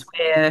Mm. that's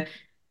where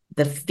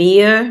the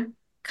fear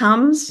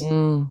comes.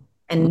 Mm.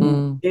 And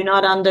Mm. do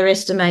not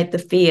underestimate the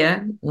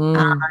fear.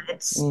 Mm.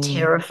 It's Mm.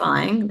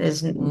 terrifying. I've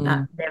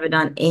Mm. never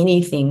done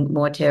anything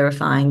more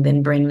terrifying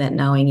than bring that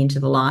knowing into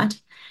the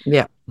light.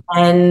 Yeah.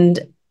 And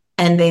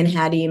then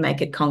how do you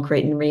make it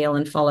concrete and real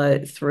and follow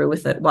through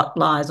with it? What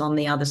lies on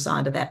the other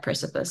side of that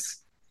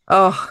precipice?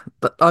 Oh,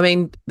 but I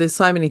mean, there's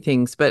so many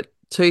things, but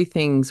two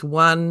things.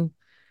 One,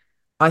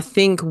 I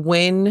think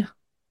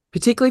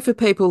particularly for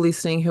people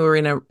listening who are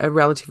in a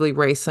relatively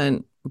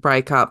recent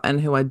break up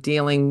and who are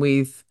dealing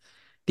with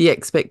the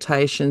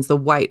expectations, the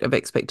weight of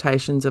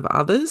expectations of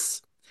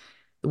others.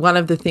 One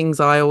of the things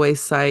I always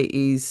say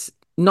is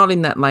not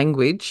in that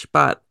language,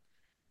 but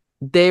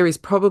there is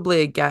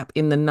probably a gap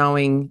in the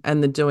knowing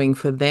and the doing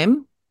for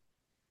them.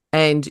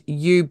 And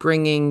you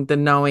bringing the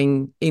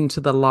knowing into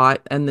the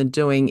light and the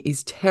doing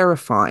is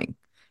terrifying.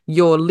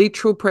 Your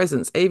literal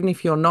presence, even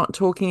if you're not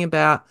talking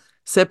about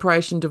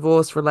separation,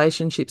 divorce,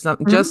 relationships,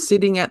 just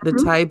sitting at the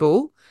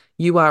table,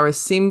 you are a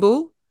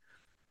symbol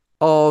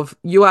of,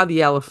 you are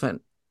the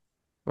elephant,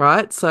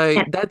 right?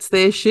 So that's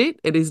their shit.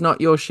 It is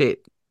not your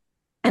shit.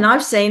 And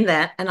I've seen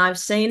that, and I've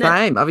seen it.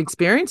 Same. I've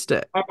experienced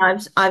it.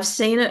 And I've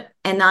seen it,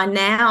 and I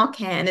now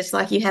can. It's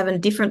like you have a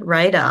different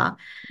radar.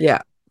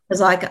 Yeah.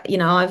 Because, like, you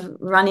know, I've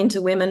run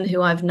into women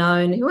who I've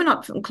known who are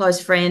not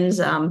close friends,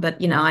 but,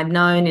 you know, I've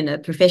known in a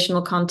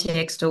professional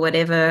context or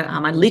whatever.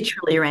 I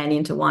literally ran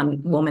into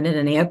one woman at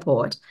an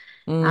airport.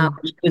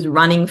 She was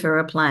running for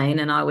a plane,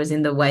 and I was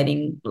in the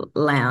waiting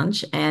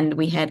lounge, and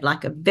we had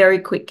like a very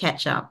quick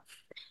catch up.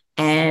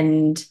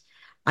 And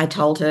I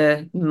told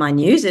her my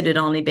news. It had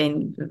only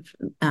been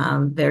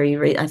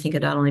I think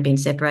it had only been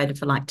separated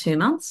for like 2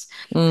 months.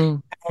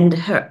 And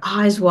her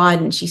eyes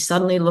widened. She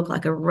suddenly looked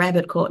like a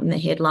rabbit caught in the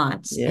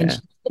headlights. Yeah. And she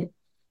said,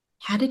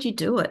 "How did you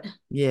do it?"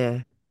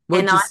 Yeah.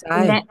 What'd you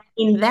say?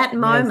 In that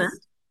moment,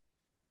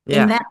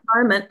 yes.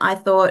 I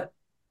thought,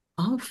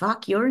 "Oh,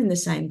 fuck, you're in the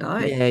same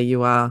boat." Yeah,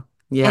 you are.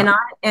 Yeah.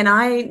 And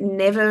I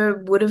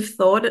never would have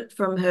thought it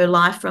from her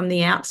life from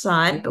the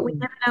outside, but we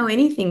never know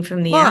anything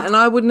from the outside. And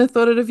I wouldn't have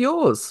thought it of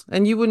yours,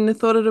 and you wouldn't have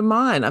thought it of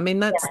mine. I mean,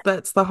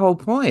 that's the whole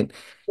point.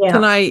 Yeah.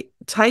 Can I,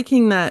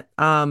 taking that,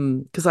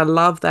 because I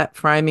love that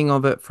framing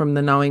of it from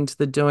the knowing to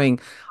the doing.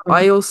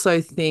 I also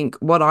think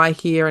what I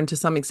hear, and to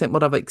some extent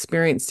what I've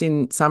experienced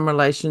in some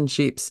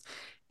relationships,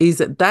 is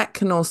that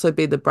can also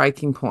be the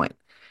breaking point.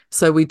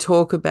 So we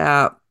talk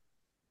about,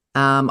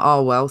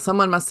 oh, well,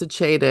 someone must have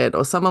cheated,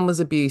 or someone was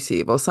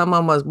abusive, or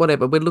someone was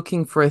whatever. We're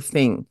looking for a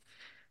thing.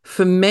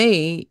 For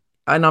me,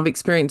 and I've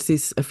experienced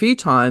this a few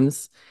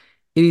times,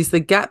 it is the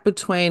gap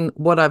between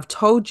what I've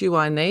told you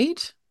I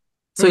need.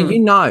 So you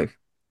know,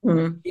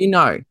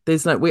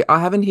 there's I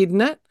haven't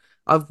hidden it.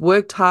 I've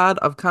worked hard.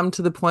 I've come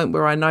to the point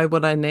where I know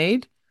what I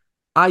need.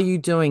 Are you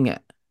doing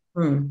it?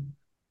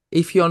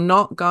 If you're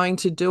not going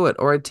to do it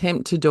or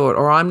attempt to do it,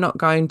 or I'm not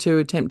going to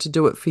attempt to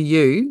do it for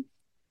you,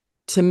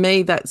 to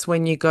me, that's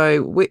when you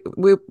go,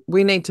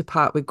 we need to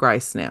part with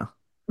grace now.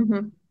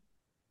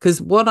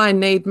 Because what I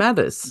need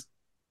matters.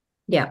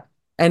 Yeah.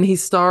 And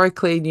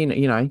historically,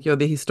 you know, you're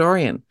the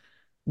historian.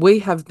 We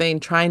have been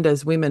trained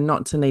as women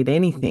not to need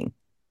anything.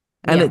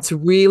 And it's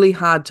really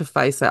hard to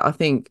face that.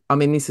 I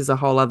mean, this is a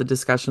whole other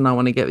discussion I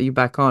want to get you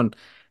back on.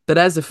 But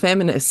as a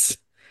feminist,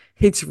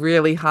 it's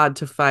really hard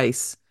to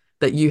face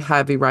that you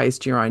have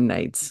erased your own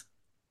needs.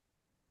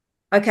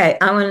 Okay,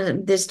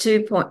 there's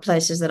 2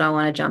 places that I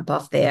want to jump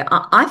off there.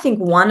 I think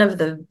one of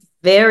the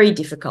very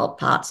difficult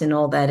parts in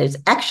all that is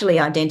actually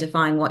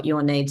identifying what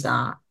your needs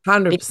are.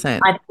 100%.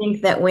 I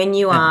think that when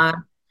you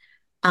are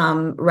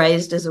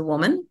raised as a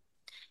woman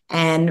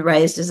and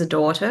raised as a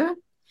daughter,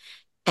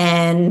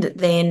 and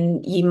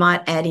then you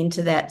might add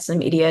into that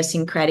some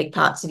idiosyncratic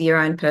parts of your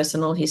own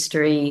personal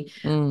history,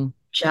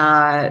 which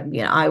are,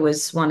 you know, I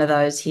was one of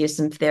those, here's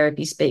some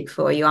therapy speak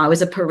for you. I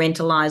was a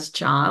parentalized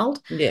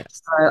child. Yeah.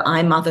 So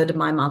I mothered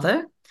my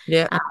mother.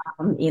 Yeah.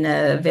 In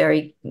a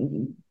very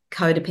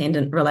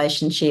codependent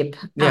relationship.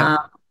 Yeah.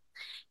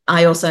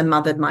 I also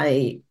mothered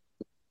my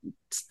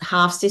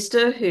half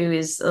sister, who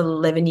is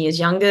 11 years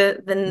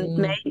younger than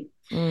me.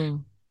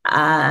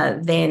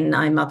 Then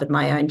I mothered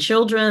my own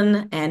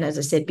children. And as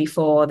I said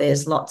before,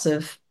 there's lots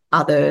of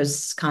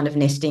others kind of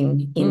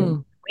nesting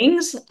in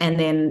wings. And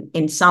then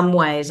in some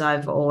ways,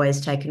 I've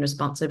always taken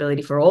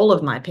responsibility for all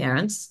of my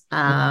parents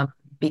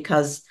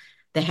because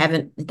there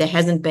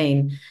hasn't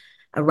been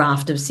a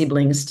raft of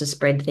siblings to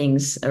spread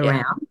things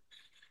around.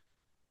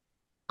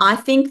 I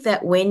think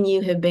that when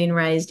you have been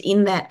raised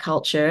in that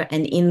culture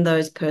and in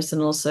those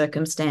personal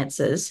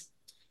circumstances,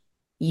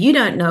 you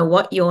don't know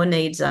what your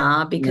needs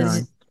are,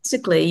 because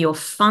basically your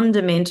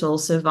fundamental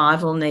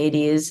survival need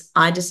is,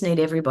 I just need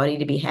everybody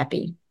to be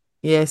happy.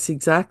 Yes,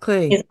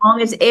 exactly. As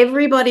long as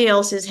everybody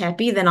else is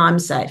happy, then I'm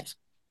safe.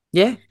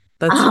 Yeah,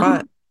 that's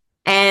right.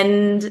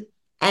 And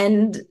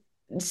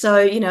so,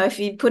 you know, if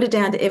you put it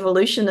down to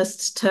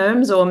evolutionists'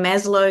 terms or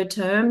Maslow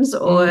terms,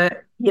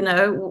 or you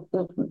know,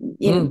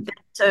 in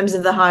terms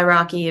of the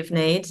hierarchy of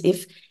needs,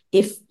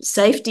 if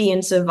safety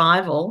and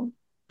survival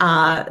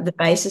are the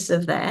basis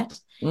of that,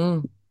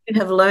 you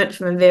have learnt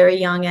from a very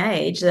young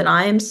age that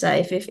I am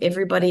safe if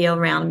everybody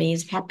around me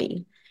is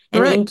happy.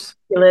 Correct. And in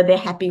particular, they're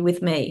happy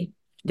with me.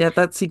 Yeah,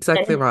 that's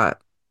exactly right.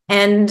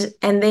 And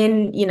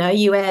then, you know,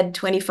 you add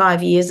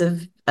 25 years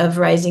of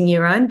raising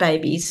your own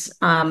babies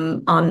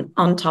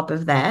on top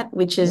of that,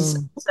 which is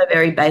also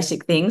very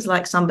basic things,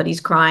 like somebody's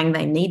crying,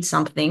 they need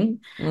something,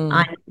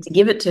 I need to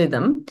give it to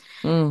them.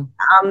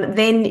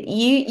 Then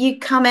you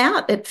come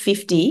out at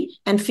 50,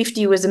 and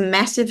 50 was a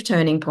massive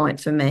turning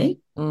point for me.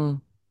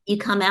 You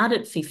come out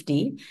at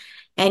 50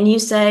 and you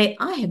say,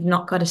 I have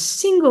not got a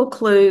single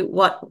clue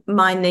what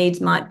my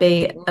needs might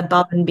be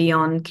above and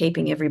beyond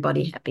keeping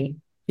everybody happy.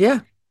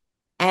 Yeah.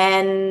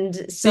 And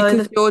so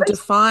Because the you're first step,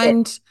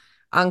 defined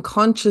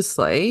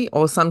unconsciously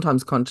or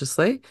sometimes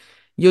consciously,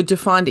 you're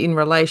defined in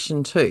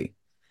relation to.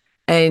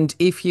 And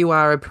if you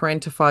are a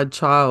parentified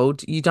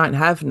child, you don't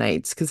have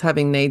needs because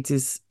having needs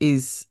is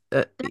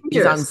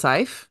dangerous.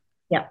 unsafe,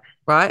 Yeah.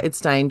 right?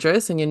 It's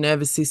dangerous, and your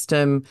nervous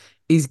system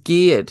is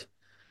geared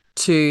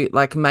to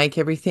like make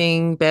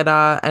everything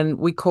better. And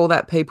we call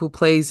that people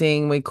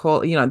pleasing. We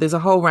call, there's a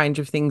whole range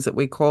of things that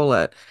we call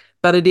it.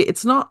 But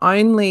it's not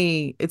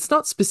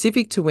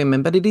specific to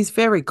women, but it is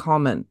very Yeah.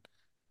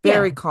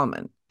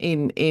 common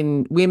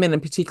in women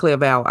and particularly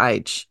of our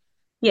age.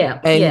 Yeah.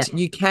 Yeah. And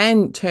you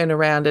can turn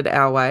around at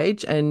our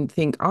age and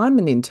think, I'm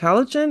an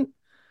intelligent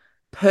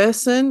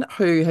person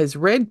who has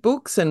read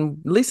books and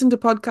listened to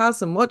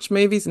podcasts and watched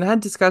movies and had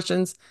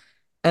discussions,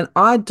 and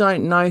I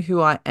don't know who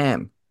I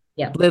am,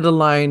 Yeah. let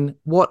alone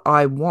what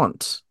I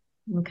want.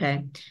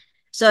 Okay.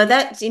 So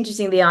that's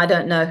interesting. I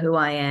don't know who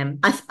I am.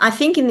 I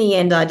think in the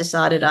end I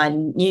decided I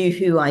knew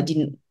who I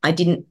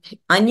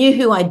knew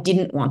who I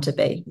didn't want to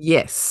be.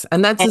 Yes.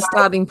 And that's And a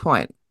starting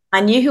point. I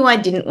knew who I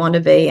didn't want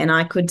to be, and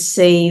I could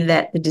see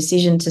that the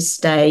decision to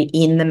stay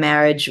in the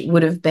marriage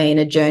would have been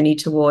a journey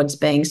towards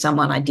being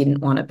someone I didn't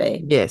want to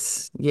be.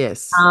 Yes.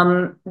 Yes.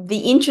 The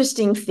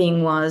interesting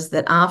thing was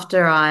that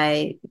after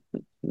I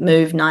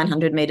moved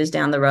 900 meters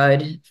down the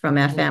road from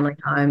our Mm, family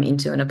home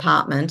into an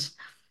apartment,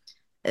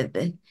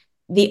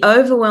 the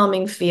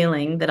overwhelming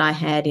feeling that I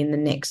had in the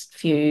next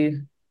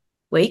few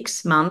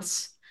weeks,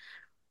 months,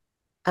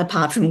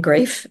 apart from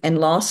grief and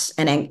loss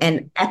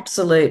and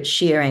absolute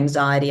sheer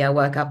anxiety, I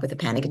woke up with a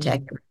panic attack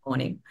mm, every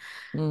morning,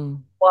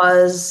 mm.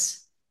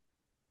 was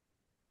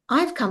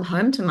I've come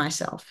home to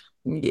myself.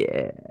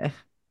 Yeah.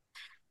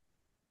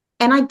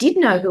 And I did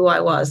know who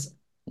I was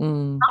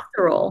Mm.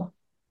 after all.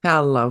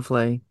 How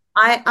lovely.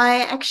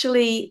 I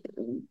actually,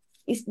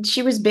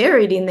 she was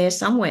buried in there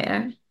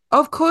somewhere.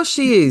 Of course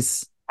she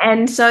is.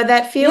 And so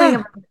that feeling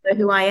Yeah. of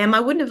who I am, I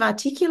wouldn't have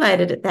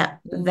articulated it that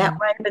Mm,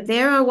 way, but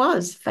there I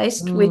was,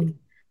 mm,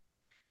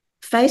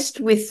 faced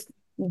with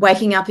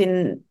waking up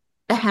in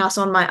a house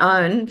on my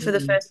own for the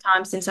mm, first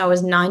time since I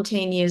was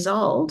 19 years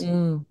old,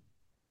 mm,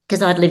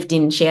 because I'd lived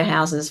in share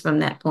houses from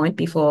that point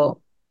before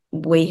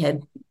we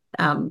had,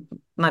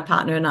 my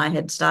partner and I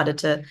had started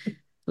to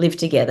live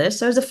together.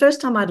 So it was the first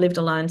time I'd lived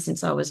alone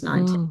since I was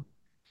 19. mm,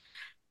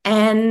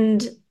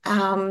 And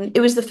it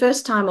was the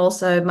first time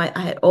also I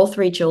had all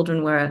three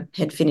children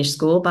had finished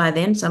school by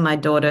then. So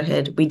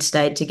we'd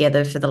stayed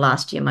together for the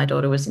last year. My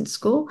daughter was in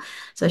school.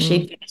 So mm,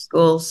 she'd finished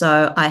school.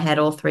 So I had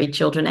all three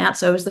children out.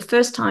 So it was the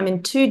first time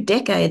in 2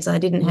 decades I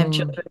didn't have mm,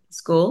 children in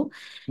school.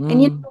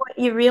 And you know mm, what?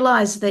 You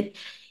realize that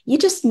you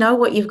just know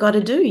what you've got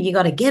to do. You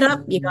got to get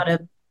up, you mm, got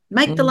to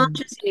make the mm,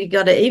 lunches, you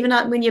got to, even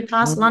up when you're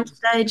past lunch mm,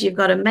 stage, you've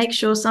got to make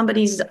sure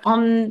somebody's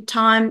on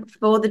time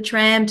for the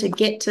tram to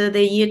get to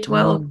their year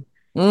 12 mm,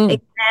 mm.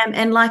 exam,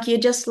 and like you're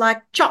just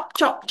like chop,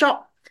 chop,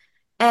 chop,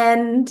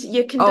 and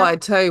you Oh, conduct I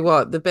tell you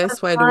what, the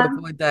best way to time.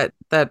 avoid that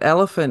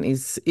elephant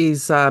is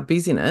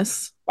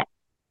busyness,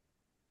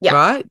 Yeah.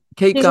 right?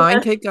 Keep going,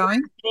 Business, keep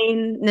going.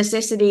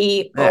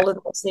 necessity, Yeah. all of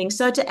those things.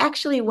 So to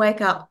actually wake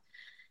up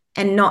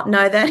and not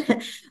know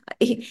that,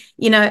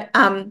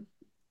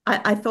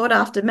 I thought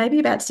after maybe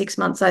about 6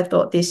 months, I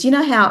thought this,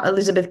 how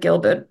Elizabeth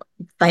Gilbert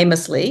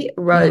famously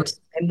Mm, wrote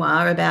a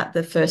memoir about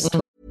the first. mm,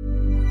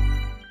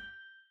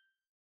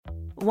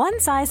 One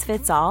size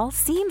fits all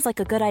seems like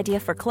a good idea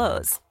for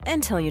clothes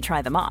until you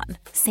try them on.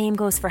 Same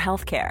goes for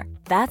healthcare.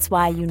 That's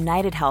why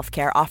United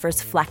Healthcare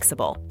offers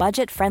flexible,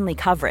 budget-friendly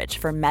coverage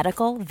for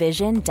medical,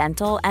 vision,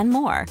 dental, and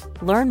more.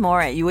 Learn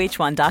more at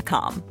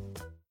uh1.com.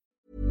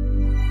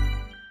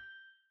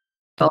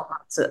 12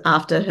 months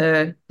after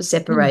her mm.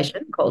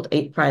 separation, called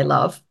Eat, Pray,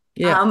 Love.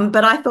 Yeah.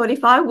 But I thought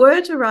if I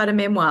were to write a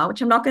memoir,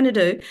 which I'm not going to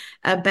do,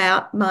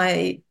 about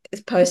my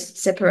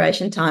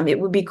post-separation time, it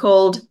would be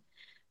called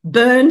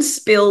Burn,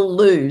 Spill,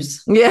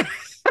 Lose. Yeah.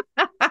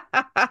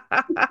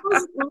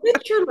 Because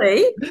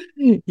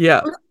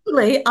Yeah.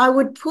 literally, I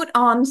would put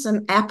on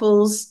some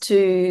apples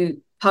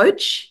to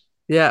poach,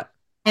 Yeah.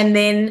 and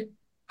then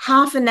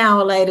half an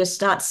hour later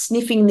start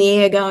sniffing the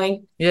air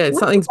going, Yeah. what is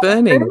Something's that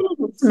burning.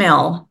 burning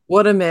smell?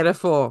 What a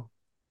metaphor.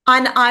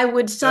 And I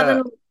would Yeah.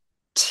 suddenly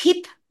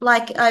tip,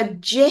 like a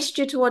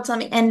gesture towards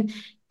something, and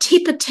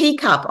tip a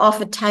teacup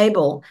off a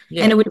table, and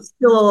Yeah. it would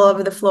spill all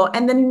over the floor.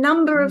 And the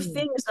number of Mm.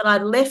 things that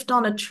I'd left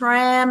on a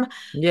tram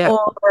Yeah.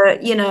 or,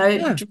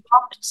 Yeah.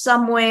 dropped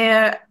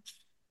somewhere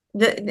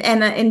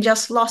and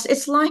just lost.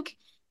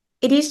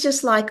 It is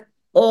just like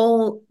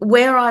all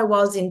where I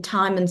was in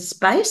time and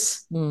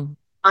space, Mm.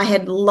 I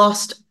had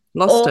lost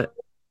Lost all it.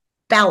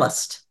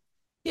 ballast,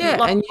 Yeah.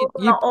 lost And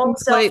you all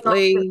self-knowledge of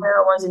completely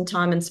where I was in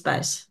time and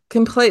space.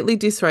 completely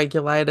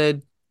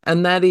dysregulated.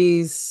 And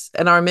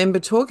I remember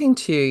talking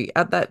to you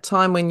at that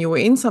time when you were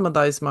in some of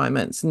those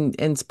moments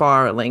and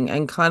spiraling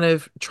and kind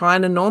of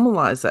trying to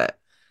normalize it.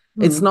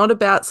 It's Hmm. not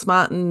about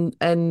smart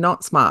and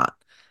not smart.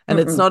 And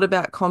it's not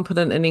about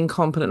competent and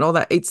incompetent and all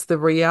that. It's the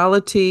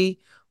reality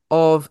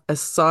of a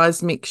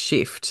seismic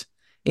shift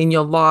in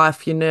your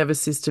life, your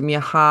nervous system, your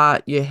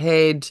heart, your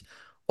head,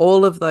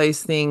 all of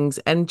those things.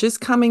 And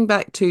just coming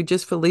back to,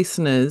 just for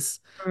listeners,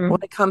 I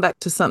want to come back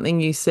to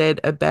something you said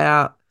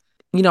about,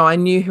 I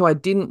knew who I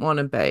didn't want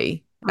to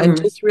be, and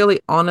just really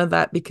honor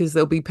that, because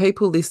there'll be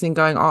people listening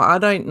going, oh, I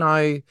don't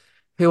know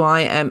who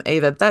I am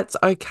either. That's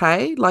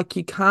okay. Like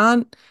you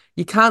can't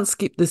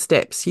skip the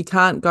steps. You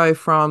can't go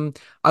from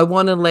I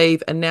want to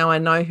leave and now I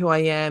know who I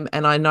am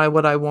and I know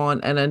what I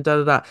want and da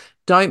da da.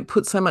 Don't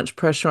put so much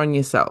pressure on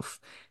yourself.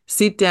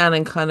 Sit down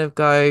and kind of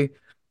go,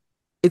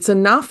 it's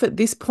enough at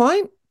this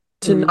point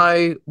to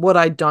know what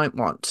I don't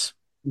want.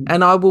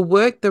 And I will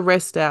work the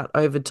rest out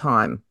over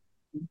time.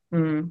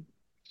 In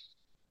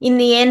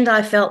the end,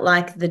 I felt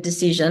like the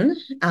decision,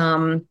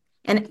 and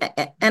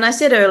I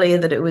said earlier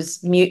that it was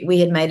we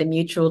had made a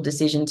mutual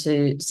decision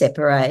to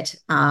separate,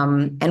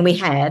 and we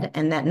had,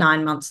 and that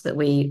 9 months that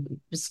we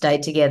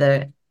stayed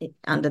together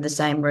under the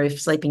same roof,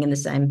 sleeping in the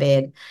same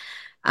bed,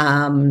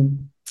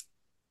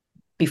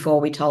 before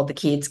we told the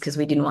kids, because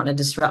we didn't want to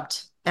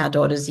disrupt our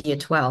daughter's year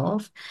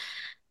 12.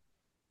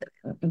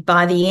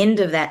 By the end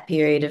of that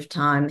period of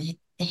time,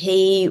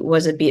 he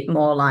was a bit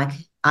more like,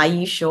 are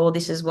you sure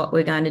this is what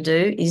we're going to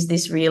do? Is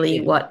this really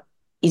what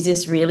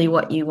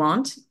you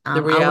want?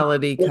 The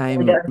reality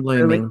came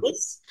looming.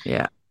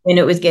 Yeah. When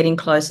it was getting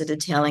closer to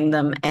telling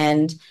them.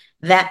 And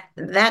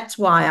that's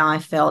why I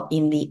felt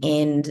in the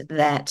end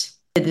that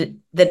it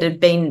had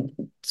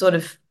been sort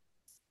of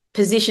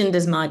positioned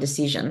as my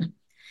decision.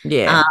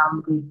 Yeah.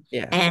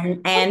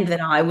 And that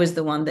I was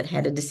the one that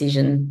had a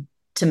decision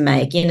to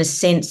make. In a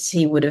sense,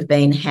 he would have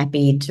been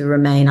happy to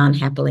remain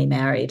unhappily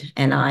married,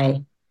 and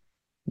I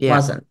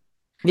wasn't.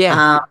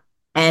 Yeah.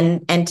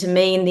 And to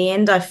me, in the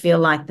end, I feel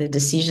like the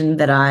decision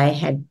that I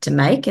had to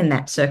make in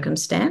that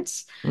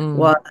circumstance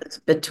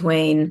was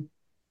between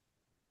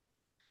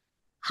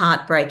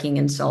heartbreaking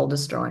and soul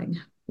destroying.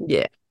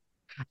 Yeah.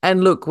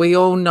 And look, we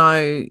all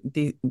know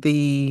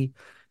the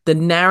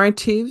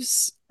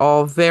narratives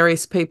of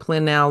various people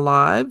in our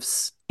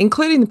lives,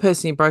 including the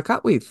person you broke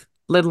up with,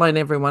 let alone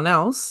everyone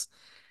else,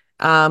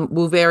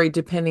 will vary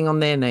depending on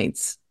their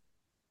needs,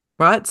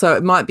 right? So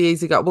it might be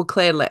easy to go, well,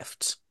 Claire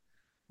left,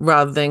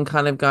 rather than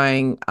kind of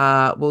going,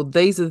 well,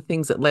 these are the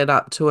things that led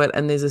up to it.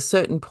 And there's a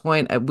certain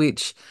point at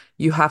which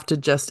you have to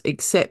just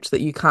accept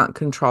that you can't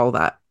control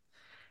that.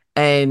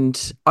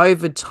 And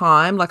over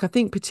time, like I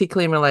think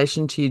particularly in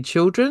relation to your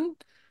children,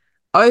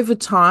 over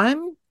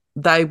time,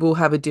 they will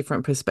have a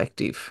different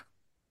perspective.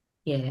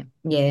 Yeah,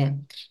 yeah.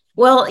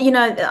 Well,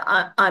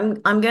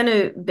 I'm going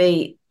to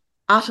be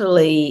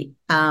utterly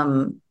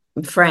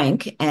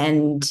frank,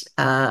 and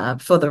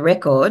for the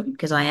record,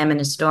 because I am an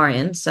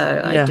historian,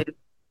 so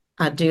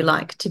I do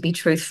like to be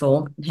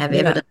truthful and have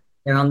evidence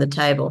there on the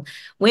table.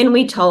 When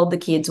we told the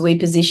kids, we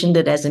positioned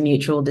it as a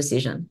mutual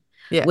decision.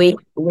 Yeah.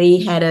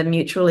 We had a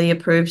mutually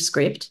approved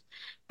script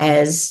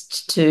as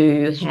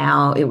to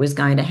how it was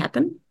going to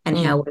happen and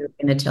how we were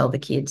going to tell the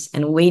kids.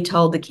 And we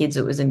told the kids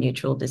it was a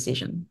mutual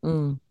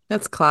decision.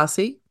 That's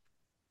classy.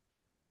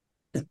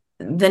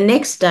 The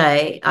next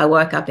day, I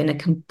woke up in a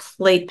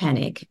complete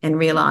panic and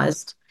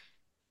realized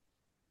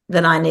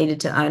that I needed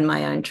to own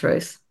my own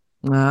truth.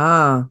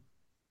 Ah,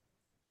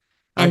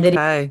 and okay.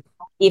 that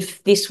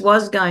if this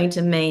was going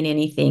to mean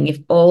anything, if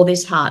all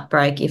this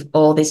heartbreak, if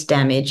all this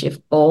damage, if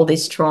all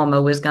this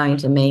trauma was going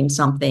to mean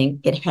something,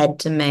 it had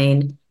to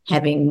mean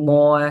having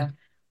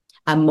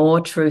a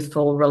more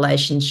truthful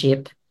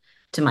relationship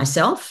to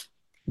myself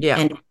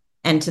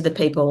and to the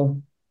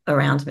people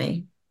around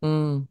me.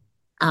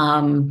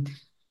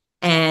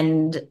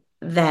 And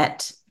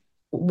that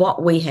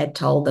what we had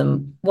told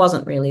them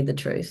wasn't really the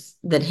truth,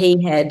 that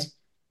he had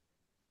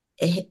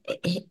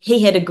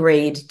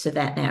agreed to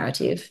that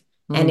narrative,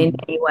 and in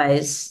many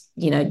ways,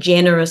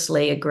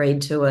 generously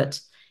agreed to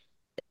it,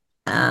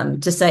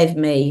 to save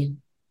me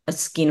a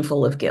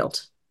skinful of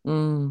guilt.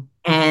 And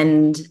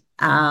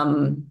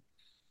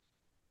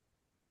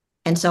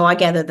so I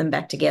gathered them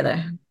back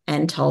together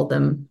and told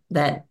them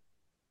that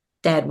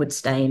Dad would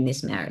stay in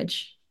this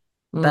marriage,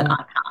 but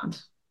I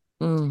can't.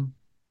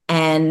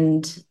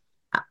 And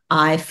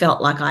I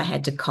felt like I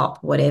had to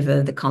cop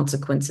whatever the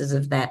consequences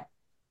of that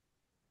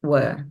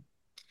were.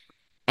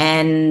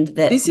 And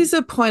that this is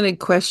a pointed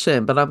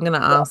question, but I'm going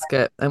to ask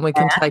it, and we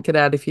can take it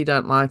out if you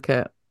don't like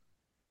it.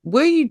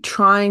 Were you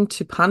trying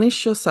to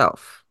punish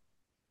yourself?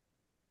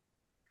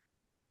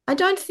 I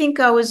don't think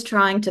I was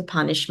trying to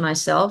punish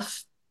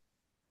myself.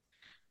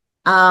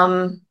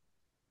 I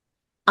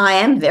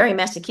am very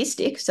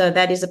masochistic, so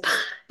that is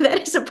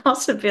a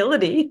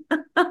possibility.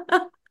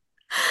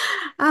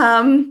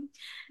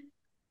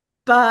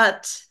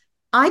 But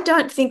I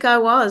don't think I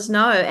was,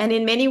 no. And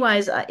in many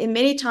ways, in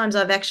many times,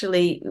 I've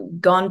actually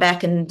gone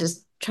back and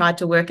just tried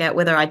to work out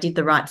whether I did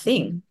the right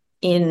thing.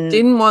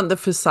 Didn't want the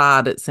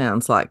facade, it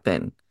sounds like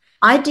then.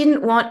 I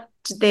didn't want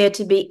there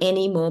to be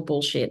any more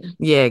bullshit.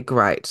 Yeah,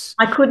 great.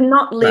 I could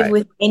not live Right.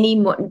 with any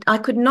more. I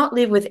could not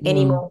live with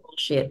any Mm, more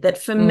bullshit. That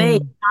for me,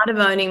 mm, part of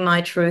owning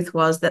my truth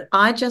was that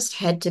I just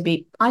had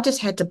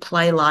to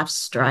play life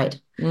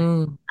straight.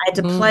 mm, I had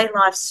to mm, play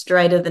life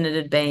straighter than it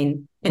had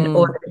been and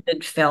or mm, that it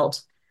had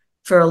felt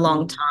for a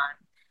long mm. time.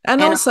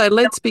 And And also,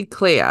 let's be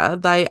clear,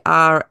 they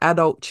are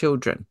adult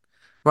children,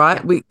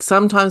 right? yeah,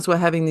 Sometimes we're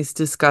having this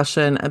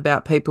discussion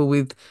about people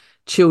with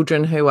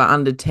children who are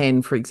under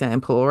 10, for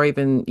example, or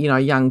even,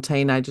 young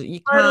teenagers. You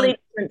can't, totally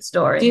different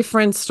story.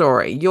 different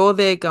story. You're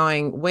there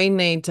going, we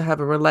need to have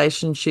a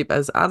relationship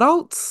as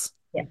adults.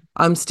 Yeah.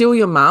 I'm still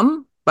your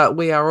mum, but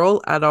we are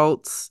all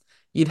adults.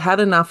 You'd had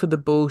enough of the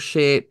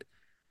bullshit.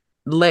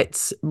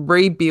 Let's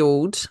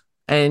rebuild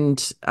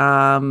and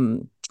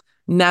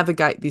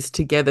navigate this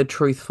together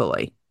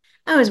truthfully.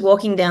 I was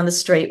walking down the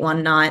street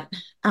one night,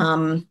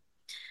 um,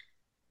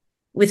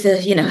 with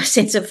a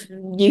sense of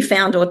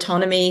newfound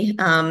autonomy,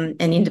 and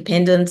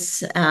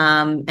independence,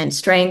 and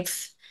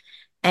strength.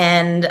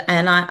 And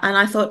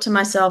I thought to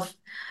myself,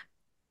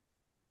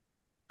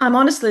 I'm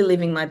honestly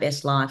living my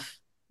best life.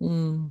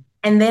 Mm.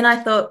 And then I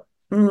thought,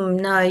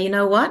 no, you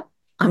know what?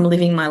 I'm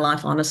living my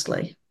life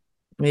honestly.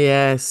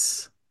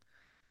 Yes.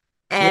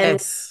 And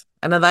Yes.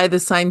 And are they the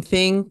same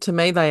thing? To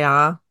me, they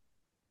are,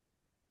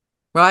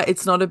 right?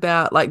 It's not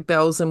about like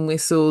bells and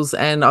whistles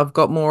and I've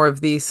got more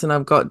of this and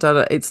I've got da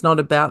da. It's not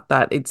about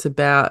that. It's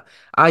about,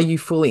 are you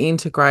fully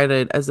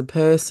integrated as a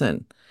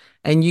person?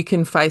 And you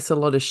can face a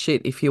lot of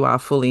shit if you are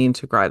fully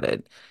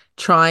integrated.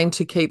 Trying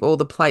to keep all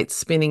the plates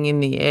spinning in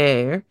the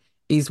air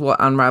is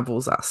what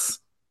unravels us.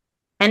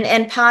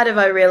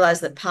 I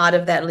realized that part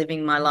of that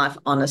living my life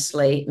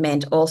honestly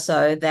meant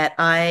also that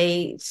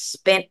I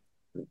spent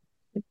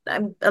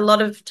a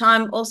lot of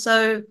time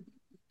also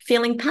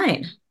feeling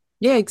pain.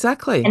 Yeah,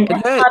 exactly. And It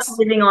that's part of hurts.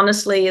 living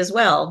honestly as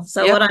well.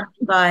 So what Yep. I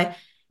mean by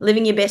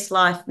living your best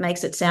life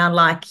makes it sound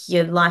like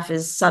your life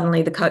is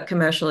suddenly the Coke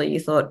commercial you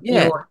thought you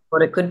Yeah. always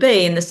thought it could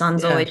be, and the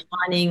sun's Yeah. always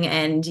shining,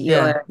 and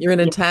Yeah. You're in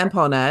a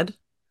tampon ad.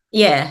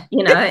 yeah,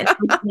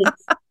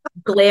 it's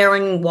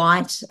glaring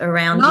white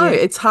around No, you.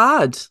 it's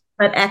hard.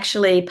 But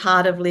actually,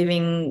 part of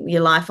living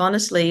your life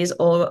honestly is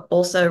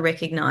also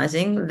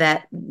recognizing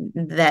that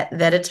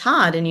it's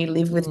hard, and you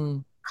live with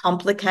Mm,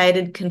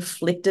 complicated,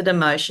 conflicted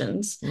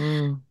emotions.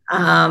 mm,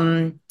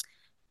 Um,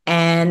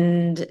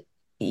 and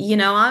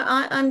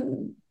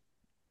I'm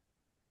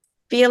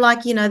feel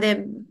like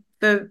there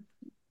for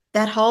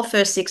that whole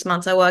first 6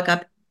 months, I woke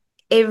up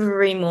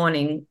every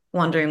morning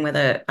wondering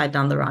whether I'd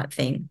done the right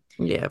thing.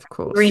 yeah, of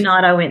Every course.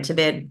 night I went to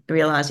bed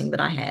realizing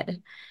that I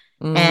had.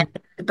 And Mm,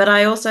 but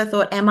I also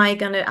thought, am I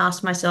going to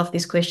ask myself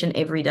this question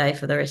every day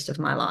for the rest of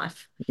my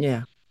life?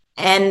 yeah.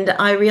 And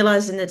I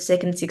realized in that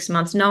second 6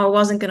 months, no, I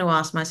wasn't going to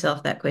ask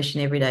myself that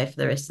question every day for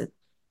the rest of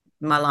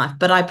my life,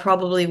 but I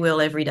probably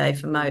will every day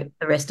for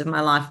the rest of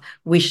my life.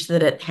 Wish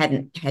that it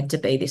hadn't had to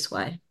be this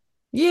way.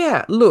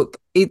 Yeah, look,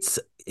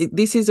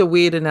 this is a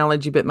weird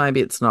analogy, but maybe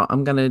it's not.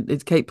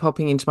 It keep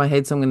popping into my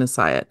head, so I'm gonna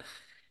say it.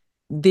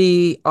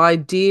 The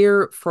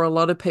idea for a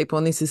lot of people,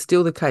 and this is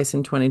still the case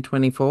in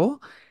 2024,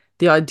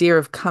 the idea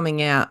of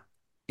coming out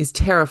is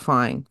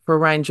terrifying for a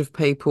range of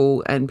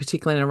people and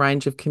particularly in a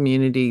range of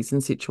communities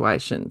and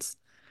situations.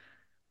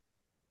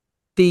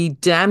 The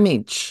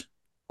damage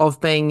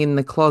of being in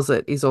the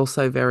closet is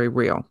also very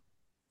real.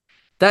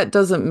 That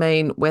doesn't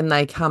mean when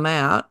they come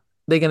out,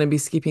 they're going to be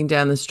skipping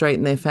down the street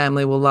and their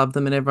family will love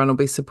them and everyone will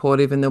be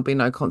supportive and there'll be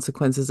no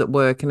consequences at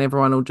work and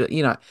everyone will just,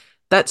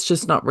 that's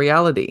just not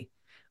reality.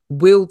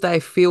 Will they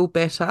feel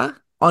better?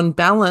 On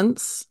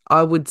balance,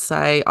 I would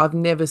say I've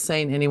never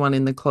seen anyone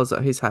in the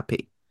closet who's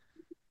happy,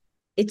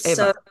 It's ever.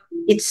 so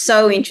it's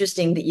so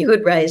interesting that you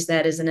would raise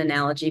that as an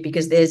analogy,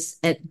 because there's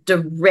a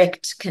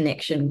direct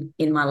connection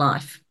in my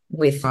life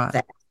with Right.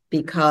 that,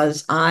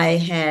 because I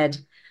had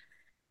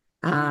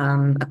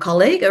a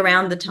colleague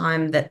around the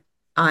time that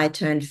I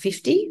turned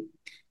 50.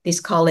 This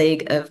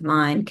colleague of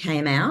mine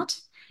came out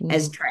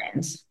as Mm,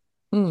 trans,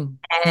 mm,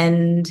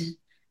 and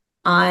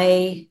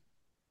I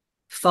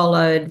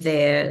followed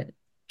their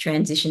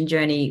transition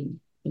journey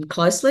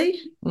closely,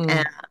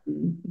 mm,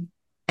 um,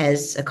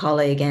 as a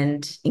colleague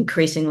and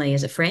increasingly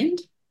as a friend.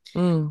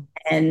 mm.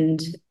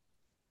 And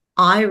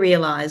I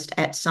realized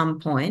at some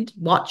point,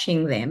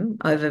 watching them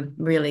over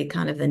really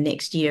kind of the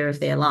next year of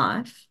their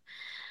life,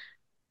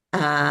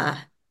 uh,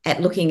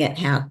 at looking at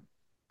how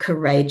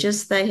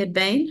courageous they had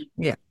been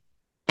Yeah.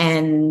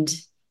 and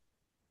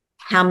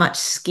how much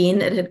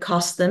skin it had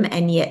cost them,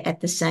 and yet at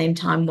the same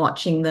time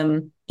watching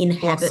them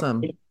inhabit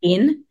Awesome.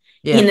 in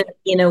Yeah.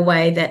 in a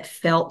way that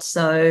felt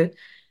so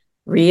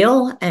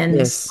real and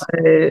Yes.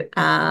 so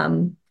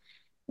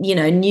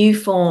new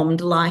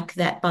formed, like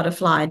that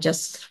butterfly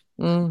just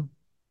Mm,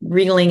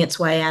 wriggling its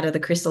way out of the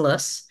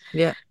chrysalis.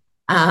 yeah.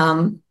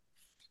 Um,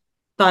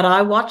 but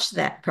I watched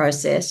that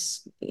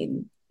process,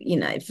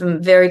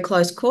 from very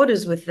close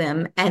quarters with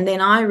them. And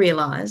then I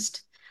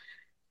realized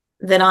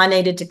that I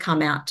needed to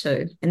come out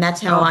too. And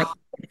that's how I Oh,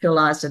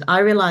 realized it. I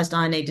realized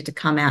I needed to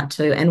come out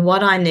too. And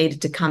what I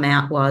needed to come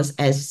out was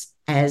as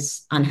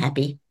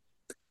unhappy.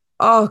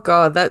 Oh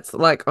God, that's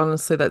like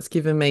honestly, that's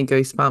given me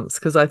goosebumps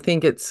because I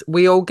think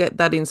we all get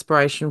that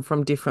inspiration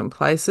from different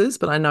places,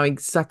 but I know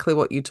exactly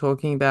what you're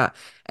talking about.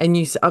 And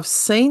I've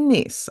seen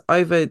this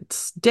over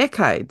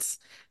decades,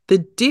 the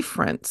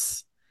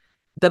difference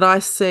that I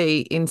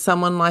see in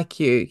someone like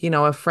you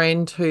know, a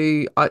friend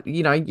who,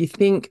 you know, you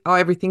think, oh,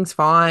 everything's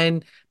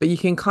fine, but you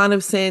can kind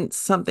of sense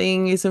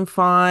something isn't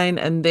fine,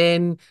 and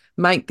then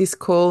make this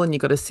call and you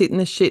got to sit in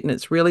the shit and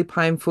it's really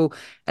painful.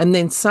 And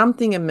then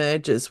something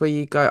emerges where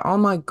you go, oh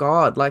my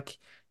God, like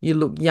you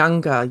look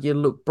younger, you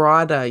look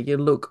brighter, you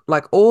look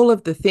like all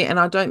of the thing. And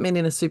I don't mean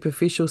in a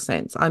superficial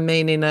sense. I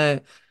mean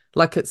in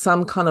like it's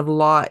some kind of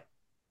light,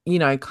 you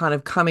know, kind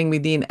of coming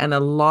within and a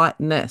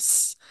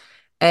lightness.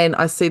 And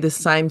I see the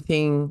same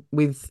thing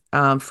with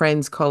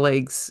friends,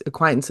 colleagues,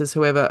 acquaintances,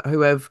 whoever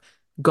who have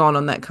gone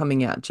on that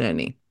coming out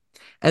journey.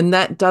 And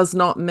that does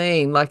not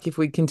mean, like, if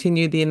we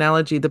continue the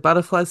analogy, the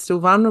butterfly's still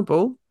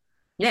vulnerable,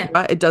 Yeah.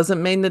 right? It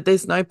doesn't mean that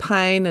there's no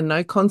pain and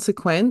no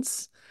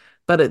consequence,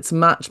 but it's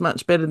much,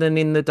 much better than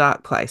in the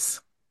dark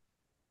place.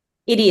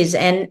 It is.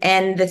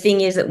 And the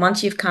thing is that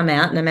once you've come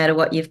out, no matter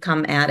what you've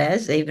come out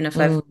as, even if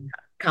I've Mm,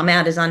 come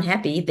out as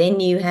unhappy, then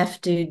you have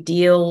to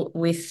deal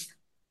with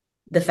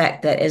the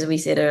fact that, as we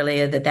said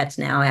earlier, that that's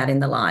now out in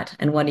the light,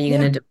 and what are you yeah.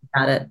 going to do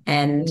about it?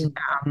 Mm,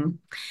 Um,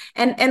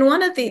 and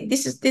one of the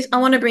this I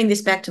want to bring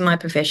this back to my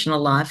professional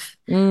life.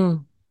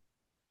 mm,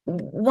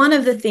 One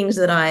of the things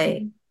that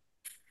I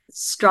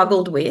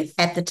struggled with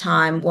at the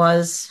time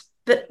was,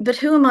 but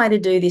who am I to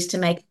do this to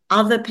make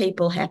other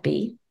people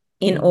happy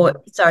mm,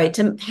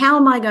 to how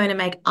am I going to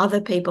make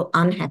other people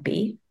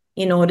unhappy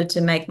in order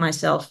to make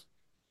myself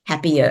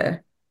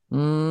happier?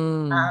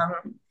 mm,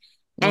 Um,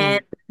 mm.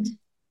 and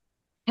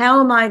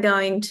how am I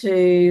going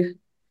to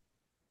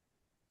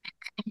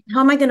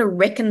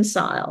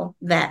reconcile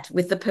that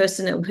with the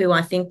person who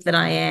I think that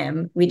I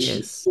am, which is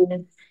Yes.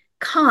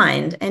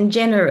 kind and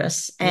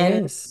generous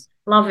and Yes.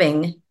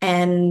 loving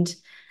and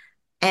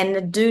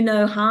do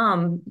no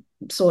harm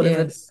sort of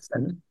a Yes.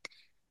 person.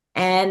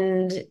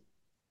 And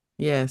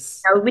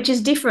Yes. which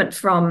is different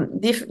from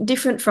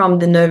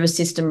the nervous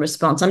system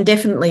response. I'm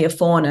definitely a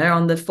fawner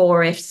on the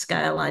 4F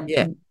scale. I Yeah.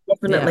 Yeah.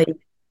 definitely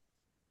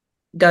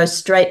go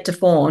straight to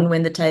fawn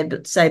when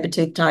the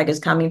saber-toothed tiger's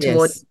coming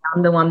towards Yes. me.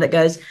 I'm the one that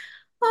goes,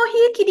 oh,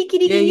 here, kitty,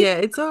 kitty, Yeah, kitty. yeah.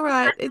 It's all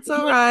right. It's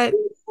all right.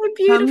 So Come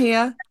beautiful.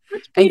 here.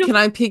 Such And can beautiful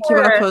I pick you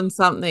up fur. on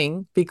something?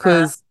 Uh,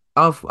 Because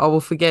I will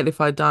forget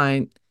if I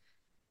don't.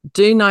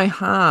 Do no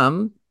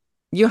harm.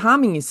 You're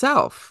harming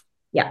yourself.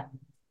 yeah.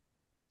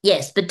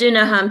 Yes, but do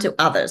no harm to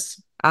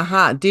others.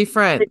 Aha,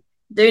 different.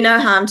 Do no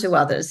harm to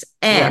others.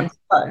 Yeah, And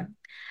so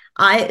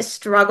I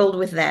struggled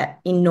with that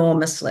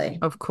enormously.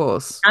 of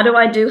course. How do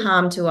I do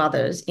harm to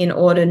others in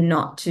order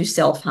not to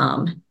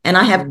self-harm? And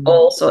I have Mm,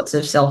 all sorts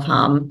of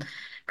self-harm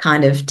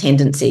kind of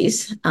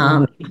tendencies,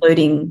 mm,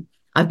 including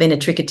I've been a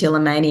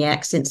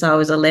trichotillomaniac since I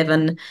was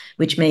 11,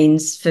 which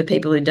means, for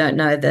people who don't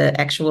know the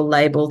actual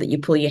label, that you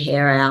pull your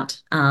hair out.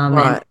 And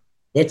right.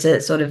 it's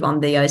a sort of on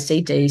the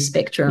OCD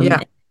spectrum. Yeah,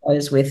 It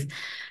goes with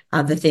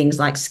other things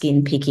like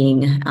skin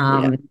picking.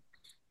 yeah.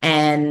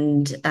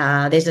 And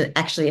there's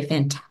actually a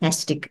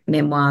fantastic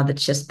memoir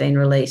that's just been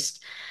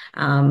released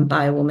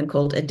by a woman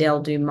called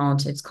Adele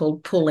Dumont. It's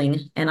called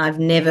Pulling, and I've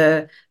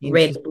never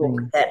read a book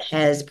Interesting. that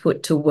has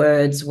put to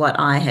words what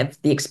I have,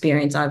 the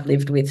experience I've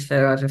lived with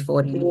for over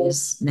 40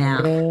 years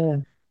now. Yeah.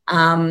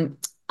 Um,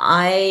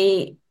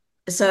 I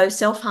so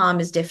self-harm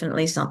is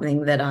definitely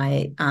something that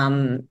I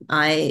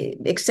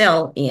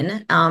excel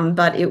in.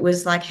 But it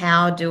was like,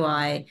 how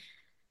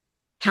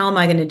am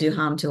I going to do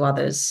harm to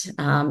others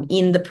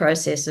in the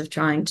process of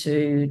trying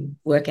to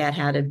work out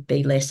how to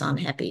be less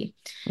unhappy?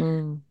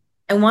 Mm,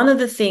 And one of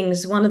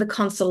the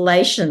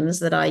consolations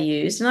that I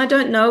used, and I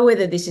don't know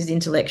whether this is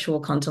intellectual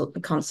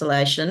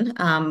consolation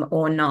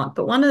or not,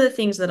 but one of the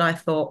things that I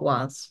thought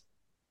was,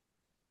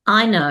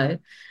 I know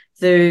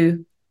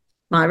through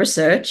my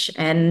research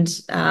and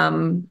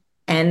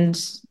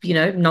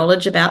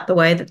knowledge about the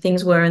way that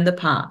things were in the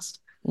past,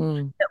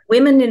 mm, that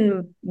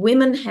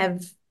women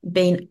have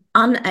been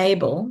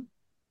unable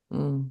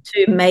mm,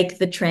 to make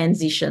the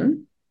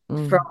transition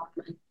from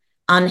mm,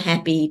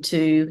 unhappy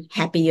to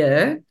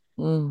happier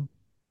mm,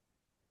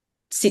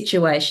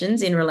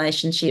 situations in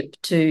relationship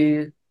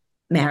to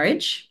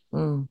marriage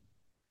mm.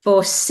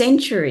 for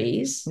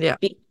centuries, Yeah.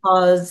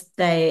 because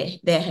they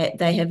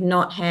have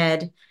not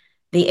had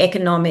the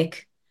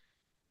economic,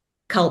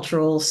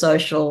 cultural,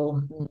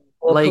 social, Mm.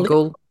 or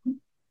political Legal.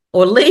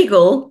 or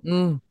legal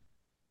Mm,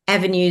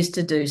 avenues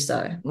to do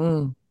so.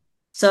 mm.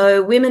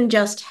 So women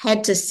just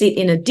had to sit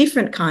in a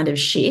different kind of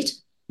shit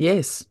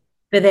Yes.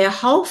 for their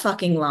whole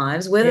fucking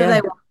lives, whether Yeah.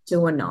 they wanted to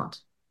or not.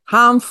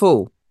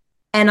 Harmful.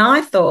 And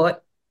I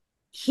thought,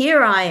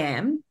 here I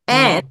am,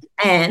 Mm,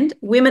 and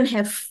women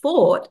have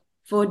fought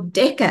for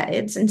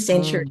decades and mm.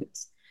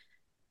 centuries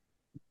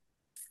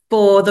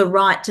for the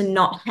right to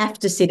not have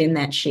to sit in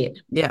that shit,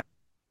 Yeah.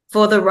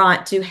 for the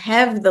right to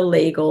have the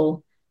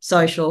legal,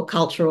 social,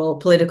 cultural,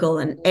 political,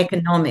 and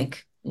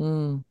economic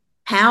Mm,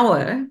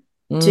 power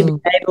to be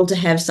Mm, able to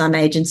have some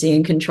agency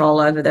and control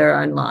over their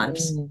own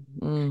lives. mm,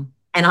 mm.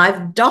 And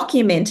I've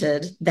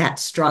documented that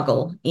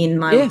struggle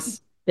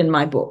Yes. in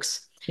my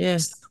books.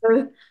 Yes.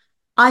 So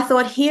I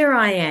thought, here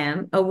I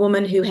am, a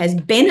woman who has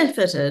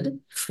benefited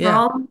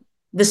Yeah. from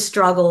the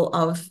struggle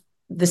of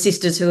the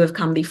sisters who have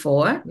come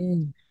before.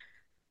 Mm,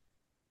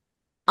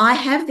 I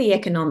have the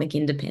economic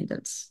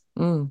independence.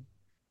 mm,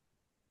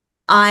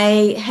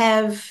 I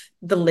have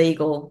the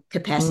legal mm,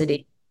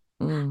 capacity.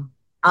 mm,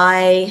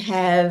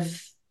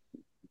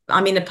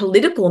 I'm in a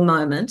political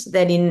moment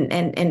that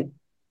and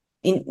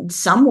in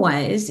some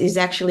ways is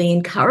actually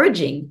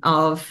encouraging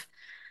of,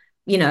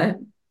 you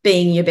know,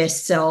 being your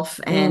best self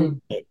mm,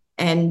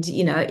 and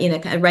in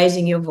a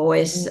raising your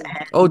voice mm.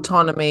 and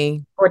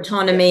Autonomy. Yeah.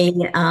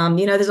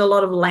 autonomy. There's a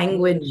lot of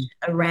language Mm,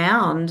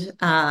 around. There's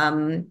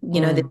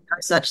mm, no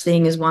such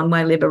thing as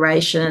one-way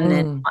liberation,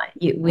 and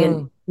mm, when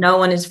mm. no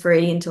one is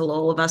free until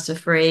all of us are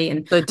free.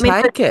 And So I mean,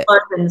 those take it.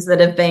 slogans that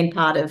have been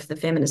part of the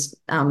feminist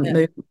Yeah.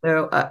 movement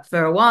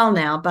for a while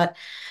now. But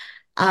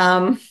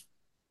um,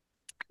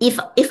 if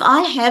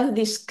I have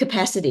this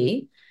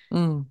capacity,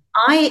 Mm,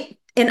 I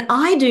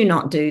do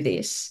not do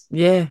this.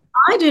 yeah.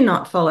 I do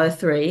not follow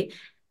through.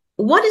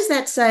 What does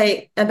that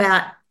say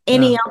about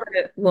any Yeah.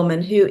 other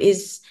woman who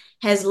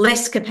has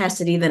less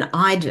capacity than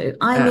I do?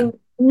 Yeah. I'm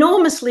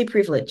enormously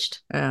privileged,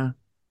 Yeah.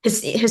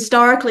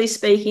 historically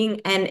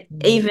speaking, and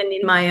Mm, even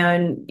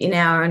in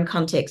our own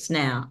context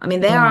now. I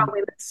mean, there are mm,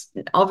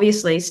 women,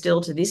 obviously,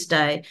 still to this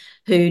day,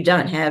 who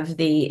don't have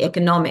the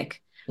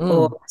economic mm,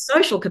 or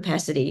social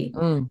capacity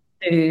mm,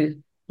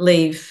 to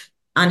leave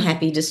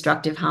unhappy,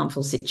 destructive,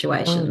 harmful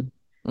situations,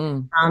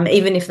 mm, mm,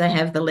 even if they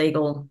have the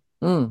legal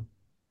mm.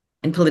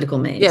 and political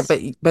Yeah, means.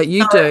 but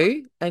you So,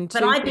 do. And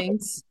but two I did.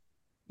 things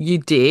you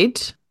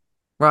did,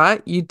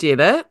 right? You did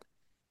it.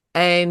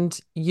 And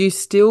you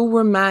still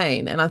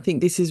remain, and I think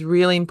this is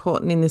really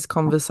important in this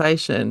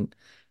conversation,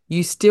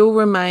 you still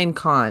remain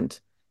kind.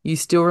 You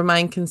still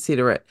remain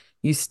considerate.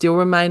 You still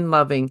remain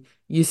loving.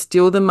 You're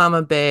still the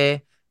mama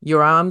bear.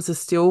 Your arms are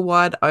still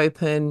wide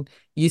open.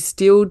 You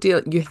still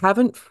deal, you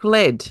haven't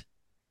fled.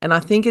 And I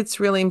think it's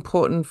really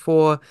important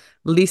for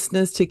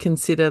listeners to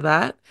consider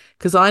that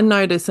because I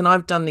notice, and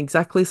I've done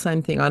exactly the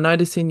same thing. I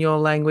notice in your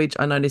language,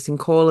 I notice in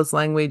Caula's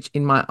language,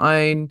 in my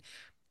own.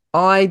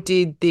 I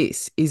did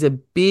this is a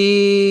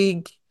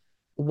big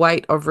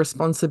weight of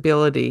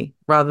responsibility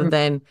rather Mm,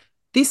 than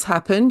this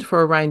happened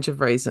for a range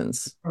of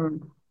reasons, mm,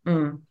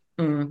 mm,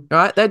 mm,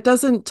 right? That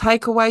doesn't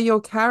take away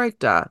your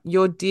character.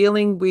 You're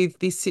dealing with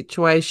this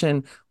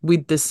situation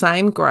with the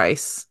same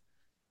grace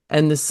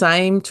and the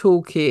same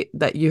toolkit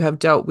that you have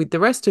dealt with the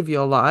rest of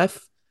your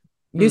life.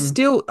 You're mm.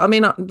 still, I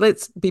mean,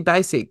 let's be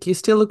basic. You're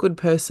still a good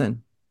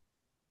person.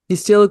 You're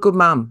still a good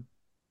mum.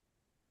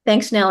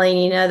 Thanks,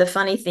 Nellie. The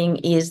funny thing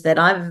is that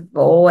I've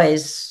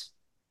always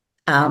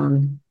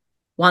um,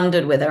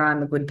 wondered whether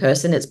I'm a good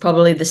person. It's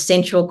probably the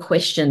central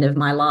question of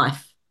my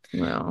life.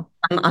 Well,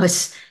 I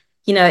was,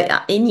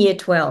 in year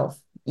 12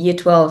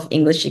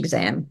 English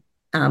exam,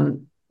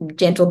 um,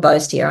 gentle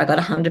boast here, I got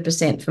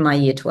 100% for my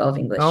year 12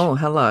 English. oh,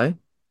 hello.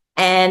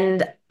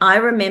 And I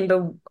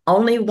remember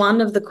only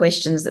one of the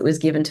questions that was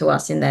given to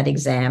us in that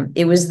exam.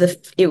 It was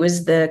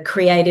the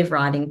creative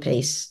writing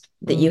piece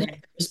that you Mm,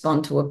 had to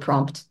respond to a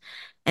prompt.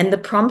 And the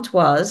prompt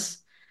was,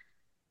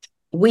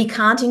 we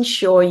can't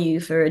insure you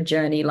for a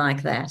journey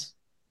like that.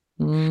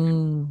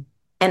 mm,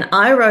 And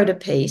I wrote a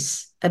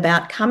piece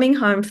about coming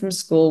home from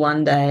school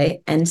one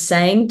day and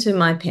saying to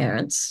my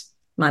parents,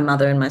 my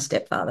mother and my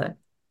stepfather,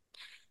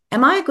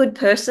 am I a good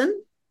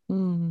person?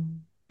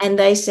 mm, And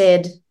they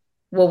said,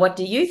 well, what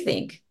do you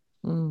think?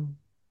 mm.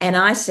 And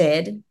I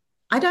said,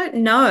 I don't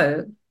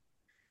know,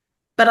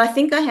 but I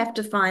think I have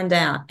to find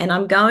out. And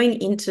I'm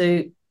going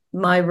into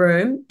my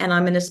room and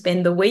I'm going to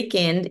spend the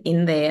weekend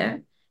in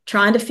there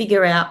trying to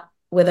figure out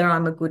whether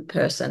I'm a good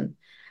person.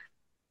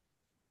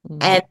 Mm,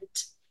 And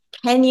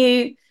can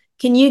you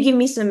can you give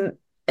me some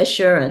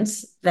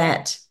assurance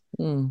that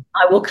mm.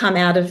 I will come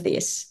out of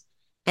this?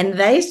 And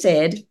they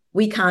said,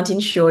 we can't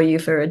insure you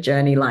for a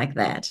journey like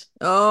that.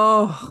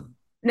 Oh,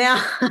 Now,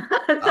 so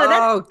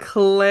oh,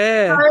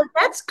 Claire,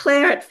 that's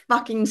Claire at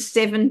fucking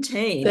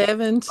 17. All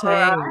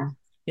right. 17. And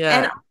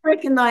Yeah. I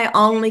reckon I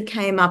only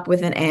came up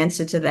with an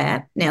answer to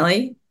that,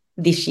 Nellie,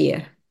 this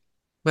year.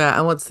 Well,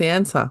 and what's the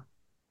answer?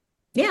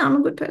 Yeah, I'm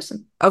a good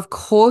person. Of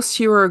course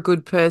you are a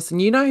good person.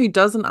 You know who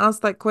doesn't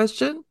ask that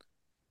question?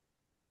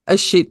 A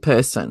shit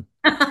person.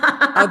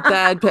 A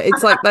bad person.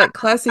 It's like that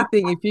classic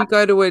thing. If you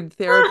go to a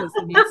therapist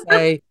and you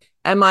say,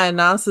 am I a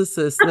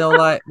narcissist? They're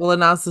like, well, a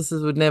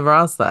narcissist would never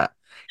ask that.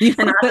 You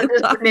And I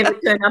just know? would never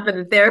turn up at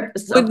a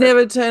therapist's Would office.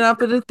 never turn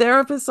up at a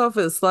therapist's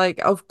office. Like,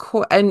 of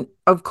course, and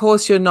of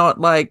course, you're not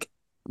like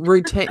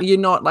routine, you're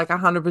not like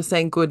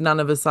 100% good. None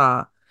of us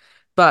are.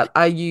 But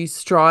are you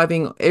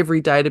striving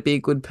every day to be a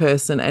good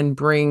person and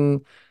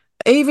bring,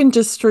 even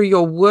just through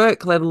your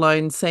work, let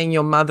alone seeing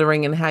your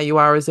mothering and how you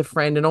are as a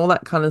friend and all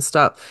that kind of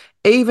stuff,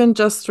 even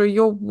just through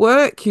your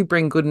work, you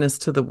bring goodness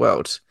to the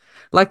world.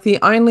 Like the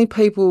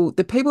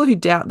people who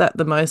doubt that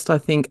the most, I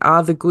think,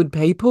 are the good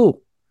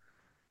people.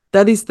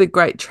 that is the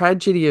great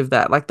tragedy of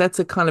that. Like that's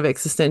a kind of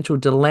existential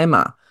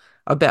dilemma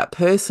about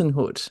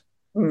personhood,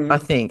 I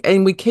Mm. think.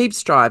 And we keep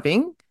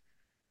striving,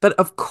 but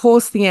of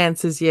course the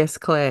answer is yes,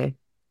 Claire.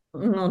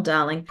 Oh,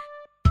 darling.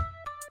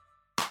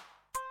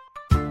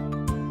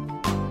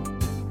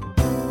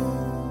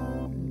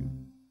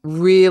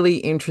 Really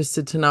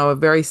interested to know a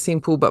very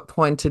simple but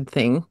pointed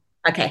thing.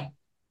 Okay.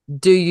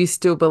 Do you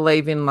still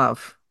believe in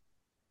love?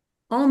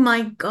 Oh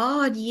my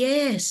God,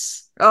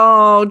 yes.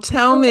 Oh,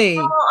 tell me.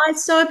 I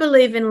so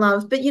believe in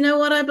love, but you know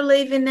what I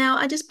believe in now?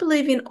 I just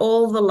believe in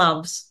all the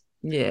loves.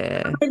 I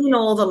Yeah. believe in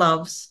all the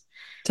loves.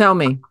 Tell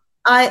me.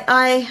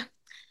 I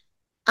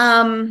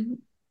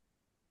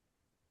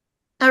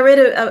I read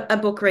a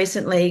book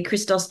recently,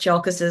 Christos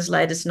Tsiolkas's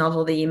latest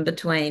novel, The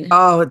In-Between.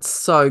 Oh, it's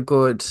so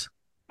good.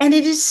 And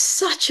it is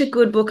such a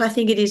good book. I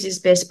think it is his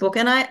best book.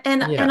 And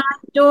Yeah. I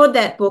adored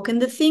that book.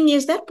 And the thing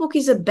is, that book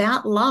is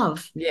about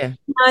love. Yeah.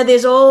 You know,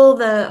 there's all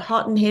the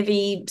hot and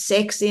heavy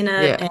sex in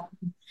it, Yeah.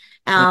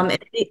 and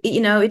Yeah.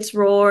 you know, it's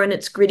raw and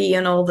it's gritty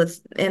and all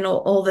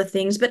the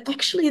things. But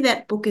actually,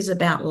 that book is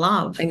about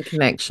love, And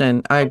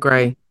connection. I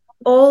agree.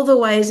 all the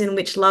ways in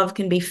which love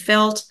can be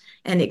felt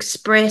and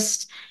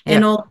expressed, Yeah.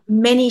 and all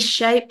many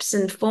shapes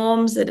and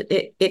forms that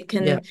it Yeah.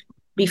 can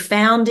be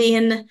found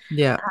in.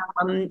 Yeah.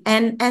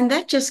 And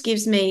that just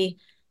gives me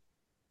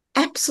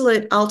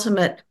absolute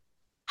ultimate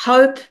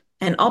hope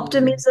and Mm.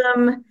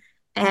 optimism,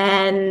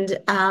 and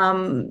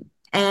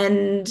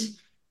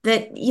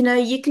that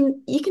you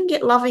can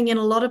get loving in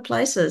a lot of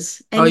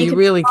places, Oh, and you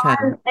really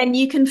can.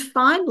 you can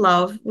find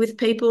love with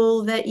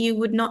people that you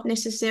would not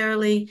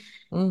necessarily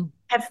Mm.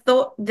 have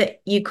thought that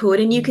you could,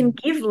 and you can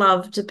Mm. give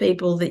love to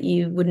people that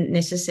you wouldn't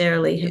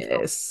necessarily have thought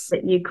Yes.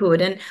 that you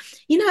could. And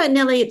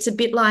Nellie, it's a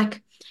bit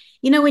like,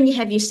 when you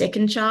have your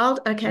second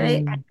child, okay,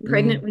 and Mm. you're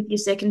pregnant Mm. with your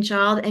second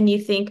child, and you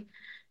think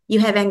you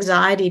have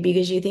anxiety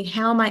because you think,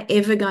 how am I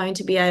ever going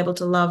to be able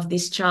to love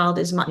this child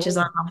as much as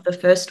I Mm. love the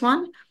first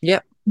one?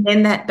 Yep.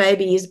 Then that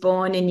baby is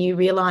born, and you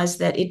realize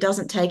that it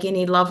doesn't take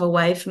any love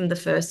away from the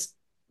first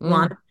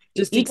one. Mm.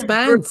 Just You just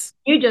grew, expands.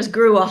 you just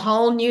grew a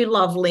whole new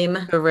love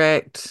limb.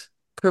 Correct.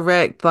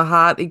 Correct. The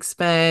heart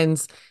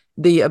expands,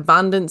 the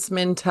abundance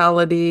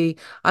mentality.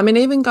 I mean,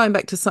 even going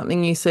back to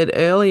something you said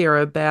earlier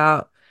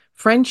about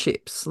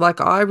friendships,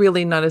 like I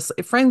really notice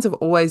friends have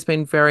always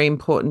been very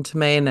important to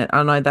me, and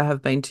I know they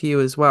have been to you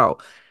as well.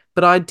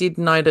 But I did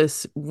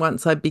notice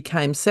once I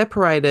became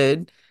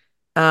separated,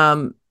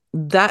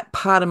 that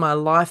part of my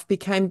life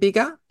became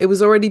bigger. It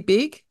was already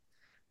big,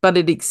 but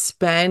it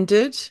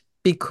expanded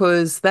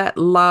because that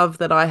love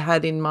that I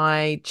had in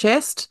my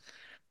chest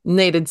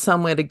needed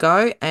somewhere to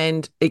go,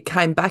 and it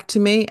came back to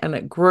me and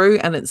it grew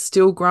and it's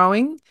still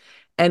growing.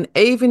 And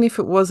even if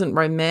it wasn't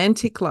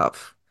romantic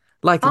love,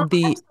 like Oh,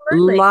 the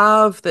absolutely.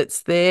 love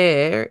that's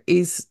there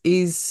is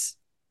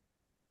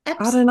I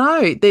don't Absolutely.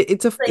 know,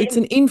 it's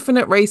an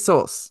infinite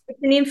resource.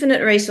 It's an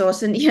infinite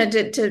resource. And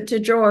to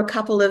draw a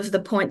couple of the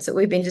points that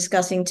we've been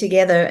discussing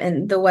together,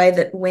 and the way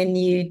that when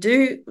you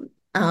do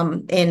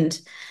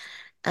end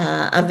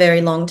a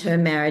very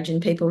long-term marriage,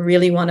 and people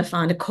really want to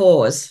find a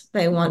cause,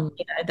 Mm,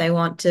 they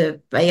want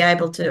to be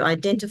able to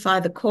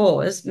identify the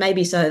cause,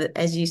 maybe so that,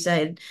 as you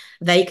said,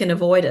 they can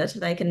avoid it,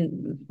 they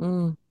can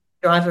mm.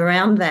 drive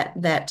around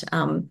that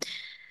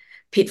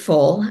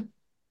pitfall.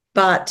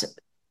 But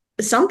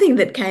something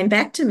that came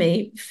back to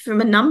me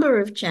from a number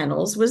of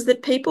channels was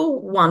that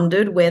people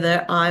wondered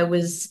whether I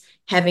was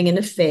having an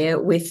affair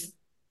with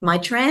my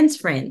trans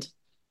friend.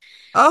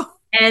 Oh,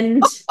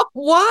 And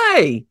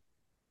why?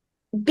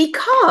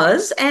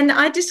 because, and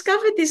I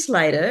discovered this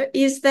later,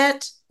 is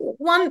that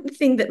one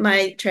thing that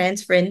my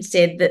trans friend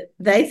said that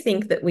they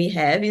think that we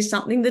have is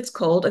something that's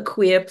called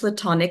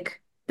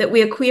that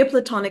we are queer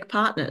platonic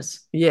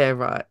partners. Yeah,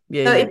 right.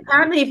 Yeah, So yeah.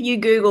 apparently, if you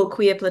Google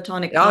queer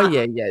platonic Oh, partner,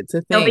 yeah, yeah. It's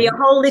a there'll be a thing.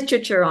 whole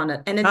literature on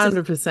it. And it's a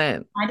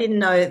 100%. I didn't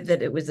know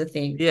that it was a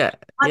thing. Yeah,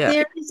 But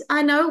yeah.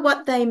 I know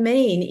what they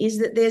mean is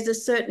that there's a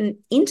certain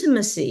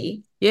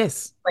intimacy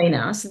Yes. between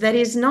us that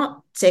is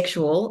not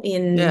sexual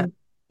Yeah,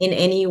 in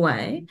any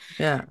way.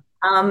 yeah.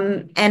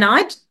 And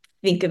I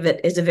think of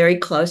it as a very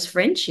close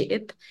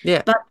friendship,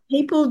 Yeah. but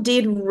people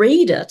did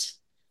read it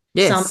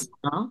Yes.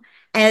 somehow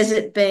as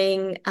it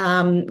being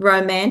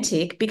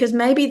romantic, because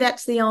maybe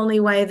that's the only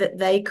way that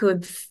they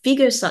could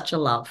figure such a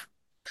love.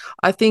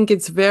 I think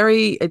it's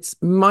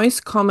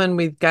most common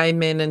with gay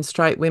men and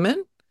straight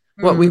women,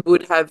 what we Mm.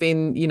 would have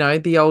in,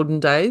 the olden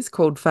days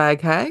called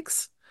fag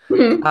hags,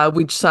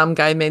 which some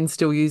gay men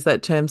still use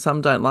that term,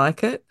 some don't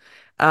like it.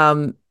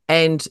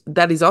 And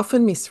that is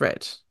often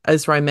misread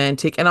as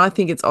romantic. And I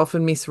think it's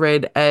often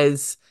misread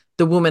as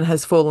the woman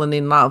has fallen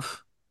in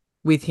love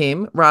with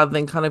him rather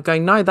than kind of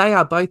going, no, they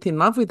are both in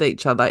love with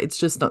each other. It's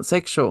just not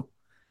sexual.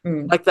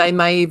 Mm. Like they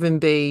may even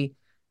be,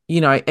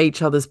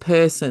 each other's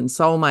person,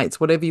 soulmates,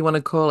 whatever you want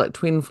to call it,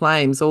 twin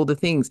flames, all the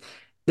things.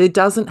 There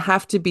doesn't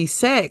have to be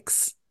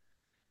sex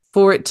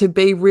for it to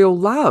be real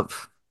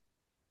love.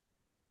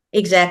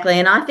 Exactly.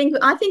 And I think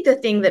the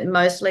thing that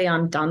mostly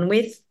I'm done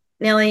with,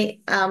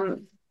 Nellie,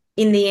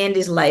 in the end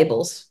is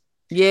labels.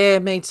 Yeah,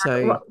 me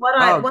too. Oh,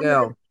 One of the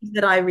girl. things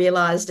that I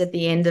realized at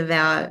the end of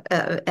our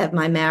of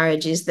my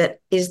marriage is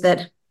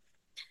that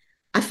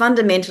I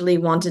fundamentally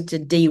wanted to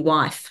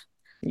de-wife.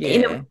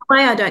 In a Yeah.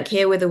 way, I don't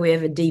care whether we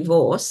ever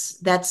divorce.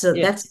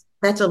 Yeah.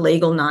 That's a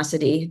legal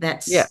nicety.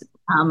 Yeah.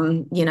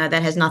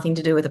 That has nothing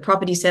to do with a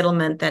property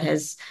settlement. That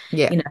has,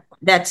 Yeah.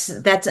 that's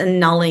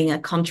annulling a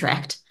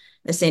contract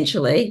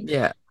essentially.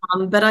 Yeah.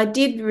 But I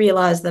did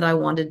realize that I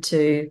wanted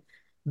to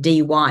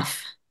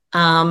de-wife,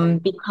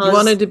 You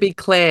wanted to be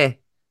Claire.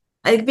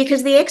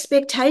 because the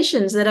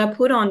expectations that are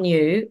put on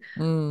you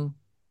Mm.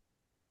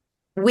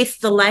 with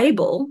the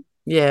label,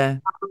 Yeah.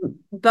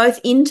 both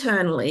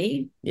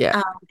internally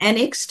Yeah. and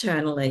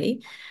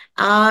externally,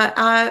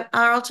 are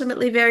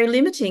ultimately very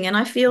limiting. And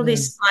Mm.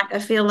 I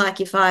feel like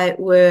if I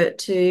were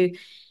to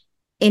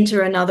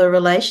enter another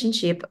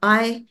relationship,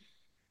 I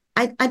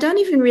don't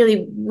even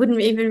really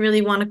wouldn't even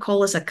really want to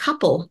call us a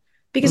couple,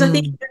 because I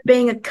think Mm.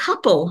 being a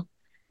couple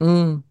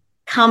Mm.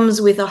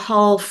 comes with a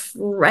whole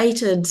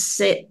freighted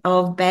set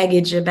of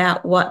baggage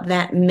about what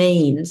that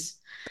means.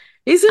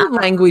 Isn't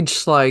language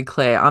slow,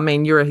 Claire? I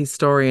mean, you're a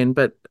historian,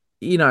 but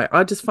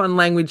I just find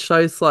language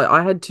so slow.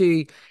 I had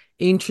to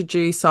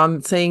introduce,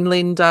 I'm seeing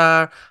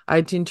Linda. I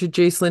had to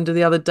introduce Linda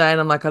the other day, and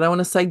I'm like, I don't want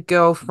to say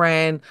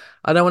girlfriend.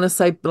 I don't want to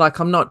say, like,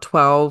 I'm not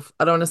 12.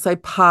 I don't want to say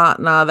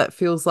partner. That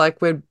feels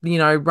like we're,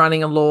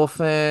 running a law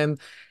firm.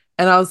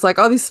 And I was like,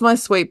 oh, this is my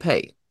sweet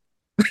pea.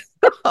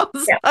 I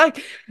was Yeah,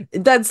 like,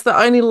 that's the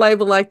only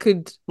label I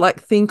could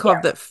like think yeah,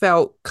 of that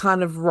felt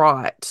kind of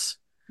right.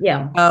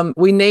 yeah.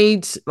 We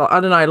need, I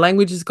don't know,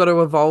 language has got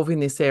to evolve in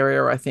this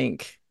area, I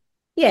think.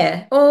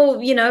 Yeah. Or,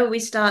 we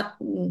start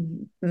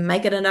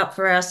making it up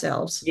for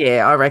ourselves.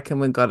 Yeah, I reckon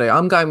we've got to.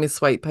 I'm going with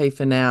sweet pea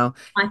for now.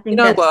 I You think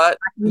know that's what?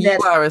 I think You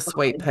that's are a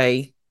sweet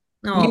pea.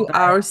 oh, You babe.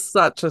 are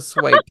such a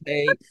sweet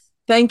pea.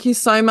 Thank you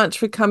so much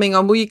for coming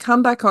on. Will you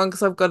come back on?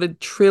 Because I've got a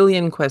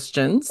trillion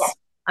questions.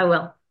 I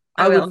will.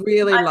 I I would will.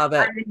 really love it.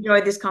 I've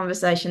enjoyed this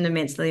conversation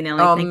immensely,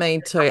 Nellie. Oh, Thank me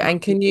you too. for coming.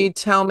 And can you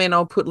tell me, and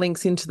I'll put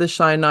links into the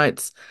show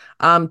notes.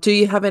 Do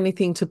you have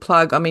anything to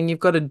plug? I mean, you've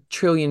got a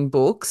trillion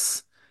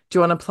books. Do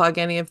you want to plug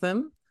any of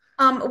them?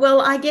 Well,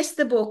 I guess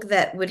the book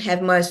that would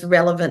have most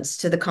relevance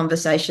to the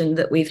conversation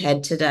that we've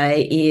had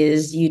today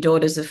is You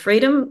Daughters of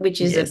Freedom, which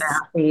is Yes.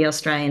 about the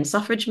Australian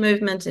suffrage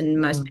movement,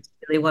 and most Mm.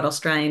 particularly what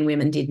Australian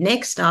women did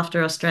next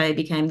after Australia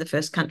became the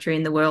first country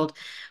in the world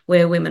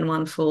where women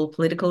won full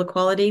political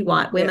equality,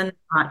 white Yeah. women,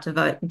 right to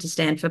vote and to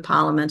stand for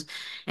parliament,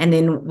 and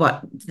then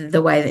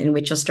the way in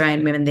which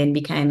Australian women then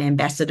became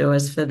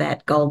ambassadors for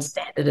that gold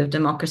standard of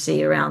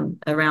democracy around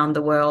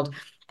the world.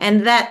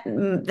 And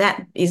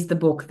that is the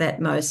book that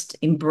most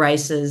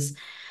embraces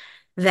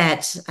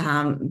that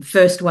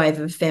first wave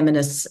of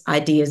feminist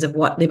ideas of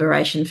what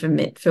liberation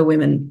for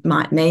women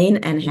might mean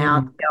and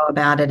how to Mm. go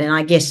about it. And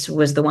I guess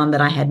was the one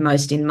that I had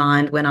most in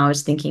mind when I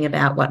was thinking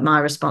about what my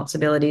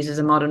responsibilities as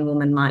a modern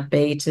woman might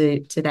be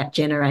to that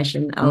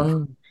generation of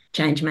Mm.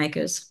 change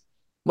makers.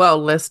 Well,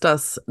 lest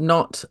us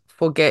not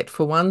forget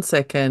for one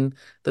second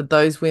that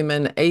those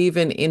women,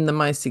 even in the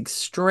most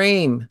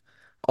extreme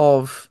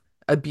of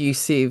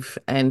abusive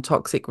and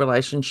toxic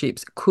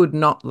relationships, could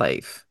not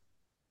leave.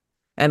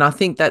 And I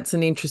think that's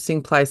an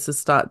interesting place to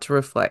start to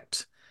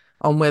reflect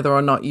on whether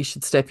or not you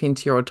should step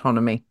into your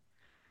autonomy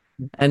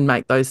and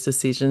make those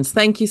decisions.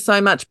 Thank you so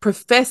much,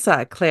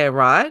 Professor Clare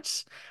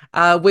Wright.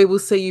 We will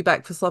see you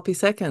back for sloppy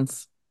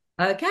seconds.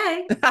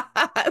 Okay.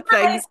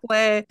 Thanks,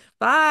 Claire.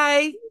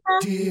 Bye.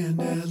 Dear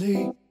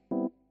Nelly,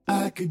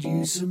 I could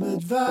use some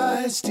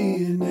advice,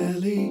 dear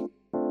Nelly.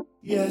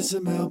 Yes,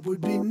 some help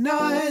would be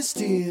nice,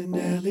 dear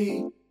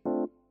Nelly.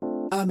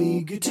 I'm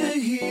eager to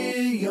hear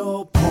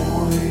your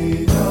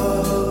point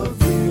of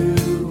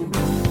view,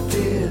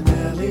 dear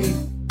Nelly.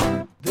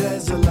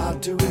 There's a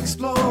lot to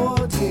explore,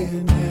 dear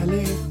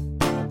Nelly.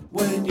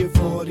 When you're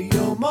 40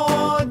 or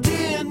more,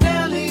 dear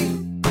Nelly.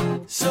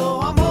 So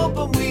I'm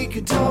hoping we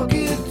can talk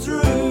it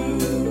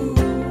through.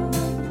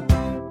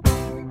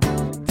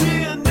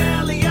 Dear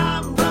Nelly,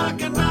 I'm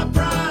rocking my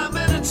prime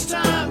and it's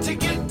time to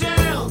get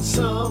down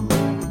some.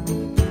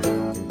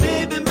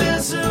 Maybe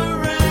mess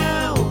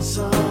around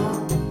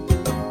some.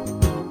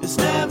 It's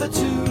never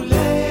too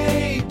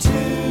late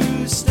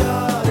to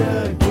start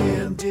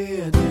again,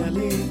 dear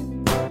Nelly.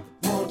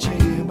 Won't you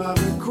hear my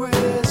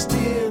request,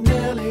 dear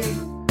Nelly?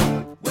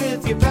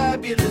 With your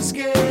fabulous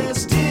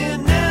guest, dear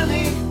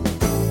Nelly.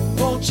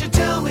 Won't you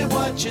tell me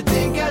what you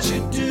think I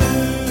should do?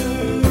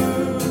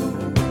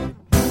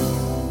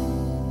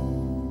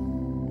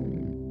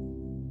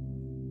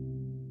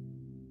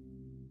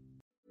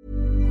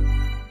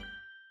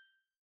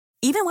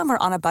 Even when we're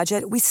on a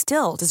budget, we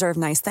still deserve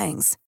nice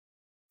things.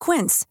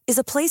 Quince is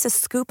a place to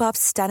scoop up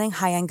stunning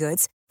high-end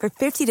goods for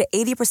 50 to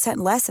 80%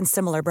 less than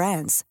similar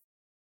brands.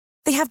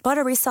 They have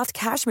buttery soft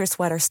cashmere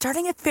sweaters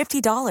starting at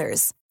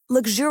 $50,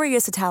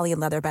 luxurious Italian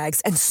leather bags,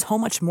 and so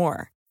much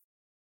more.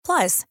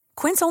 Plus,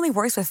 Quince only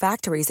works with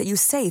factories that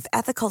use safe,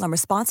 ethical, and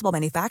responsible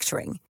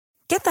manufacturing.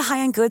 Get the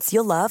high-end goods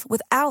you'll love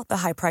without the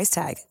high price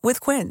tag with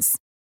Quince.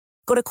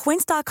 Go to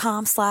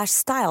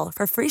quince.com/style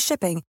for free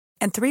shipping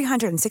and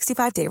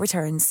 365-day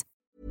returns.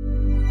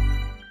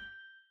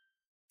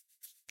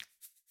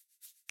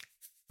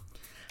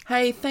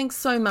 Hey, thanks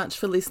so much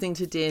for listening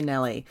to Dear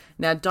Nellie.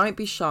 Now, don't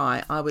be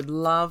shy. I would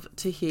love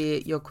to hear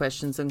your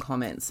questions and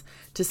comments.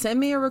 To send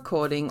me a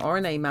recording or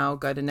an email,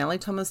 go to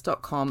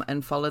nelliethomas.com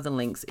and follow the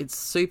links. It's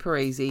super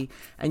easy,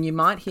 and you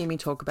might hear me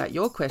talk about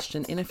your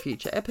question in a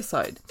future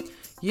episode.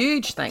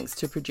 Huge thanks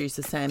to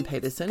producer Sam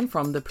Peterson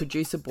from the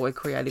Producer Boy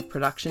Creative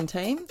Production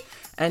team,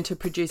 and to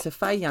producer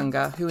Faye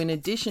Younger, who in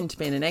addition to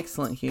being an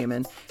excellent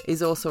human,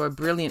 is also a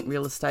brilliant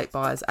real estate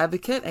buyer's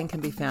advocate and can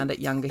be found at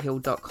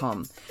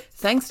youngerhill.com.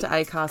 Thanks to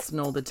Acast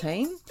and all the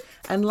team.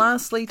 And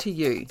lastly to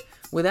you.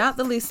 Without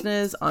the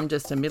listeners, I'm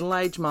just a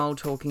middle-aged mole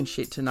talking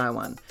shit to no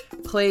one.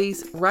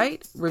 Please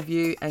rate,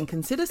 review and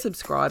consider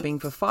subscribing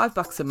for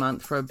 $5 a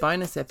month for a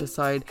bonus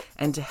episode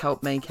and to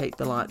help me keep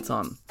the lights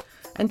on.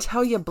 And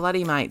tell your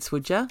bloody mates,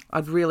 would ya?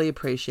 I'd really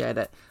appreciate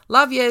it.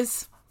 Love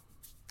yous.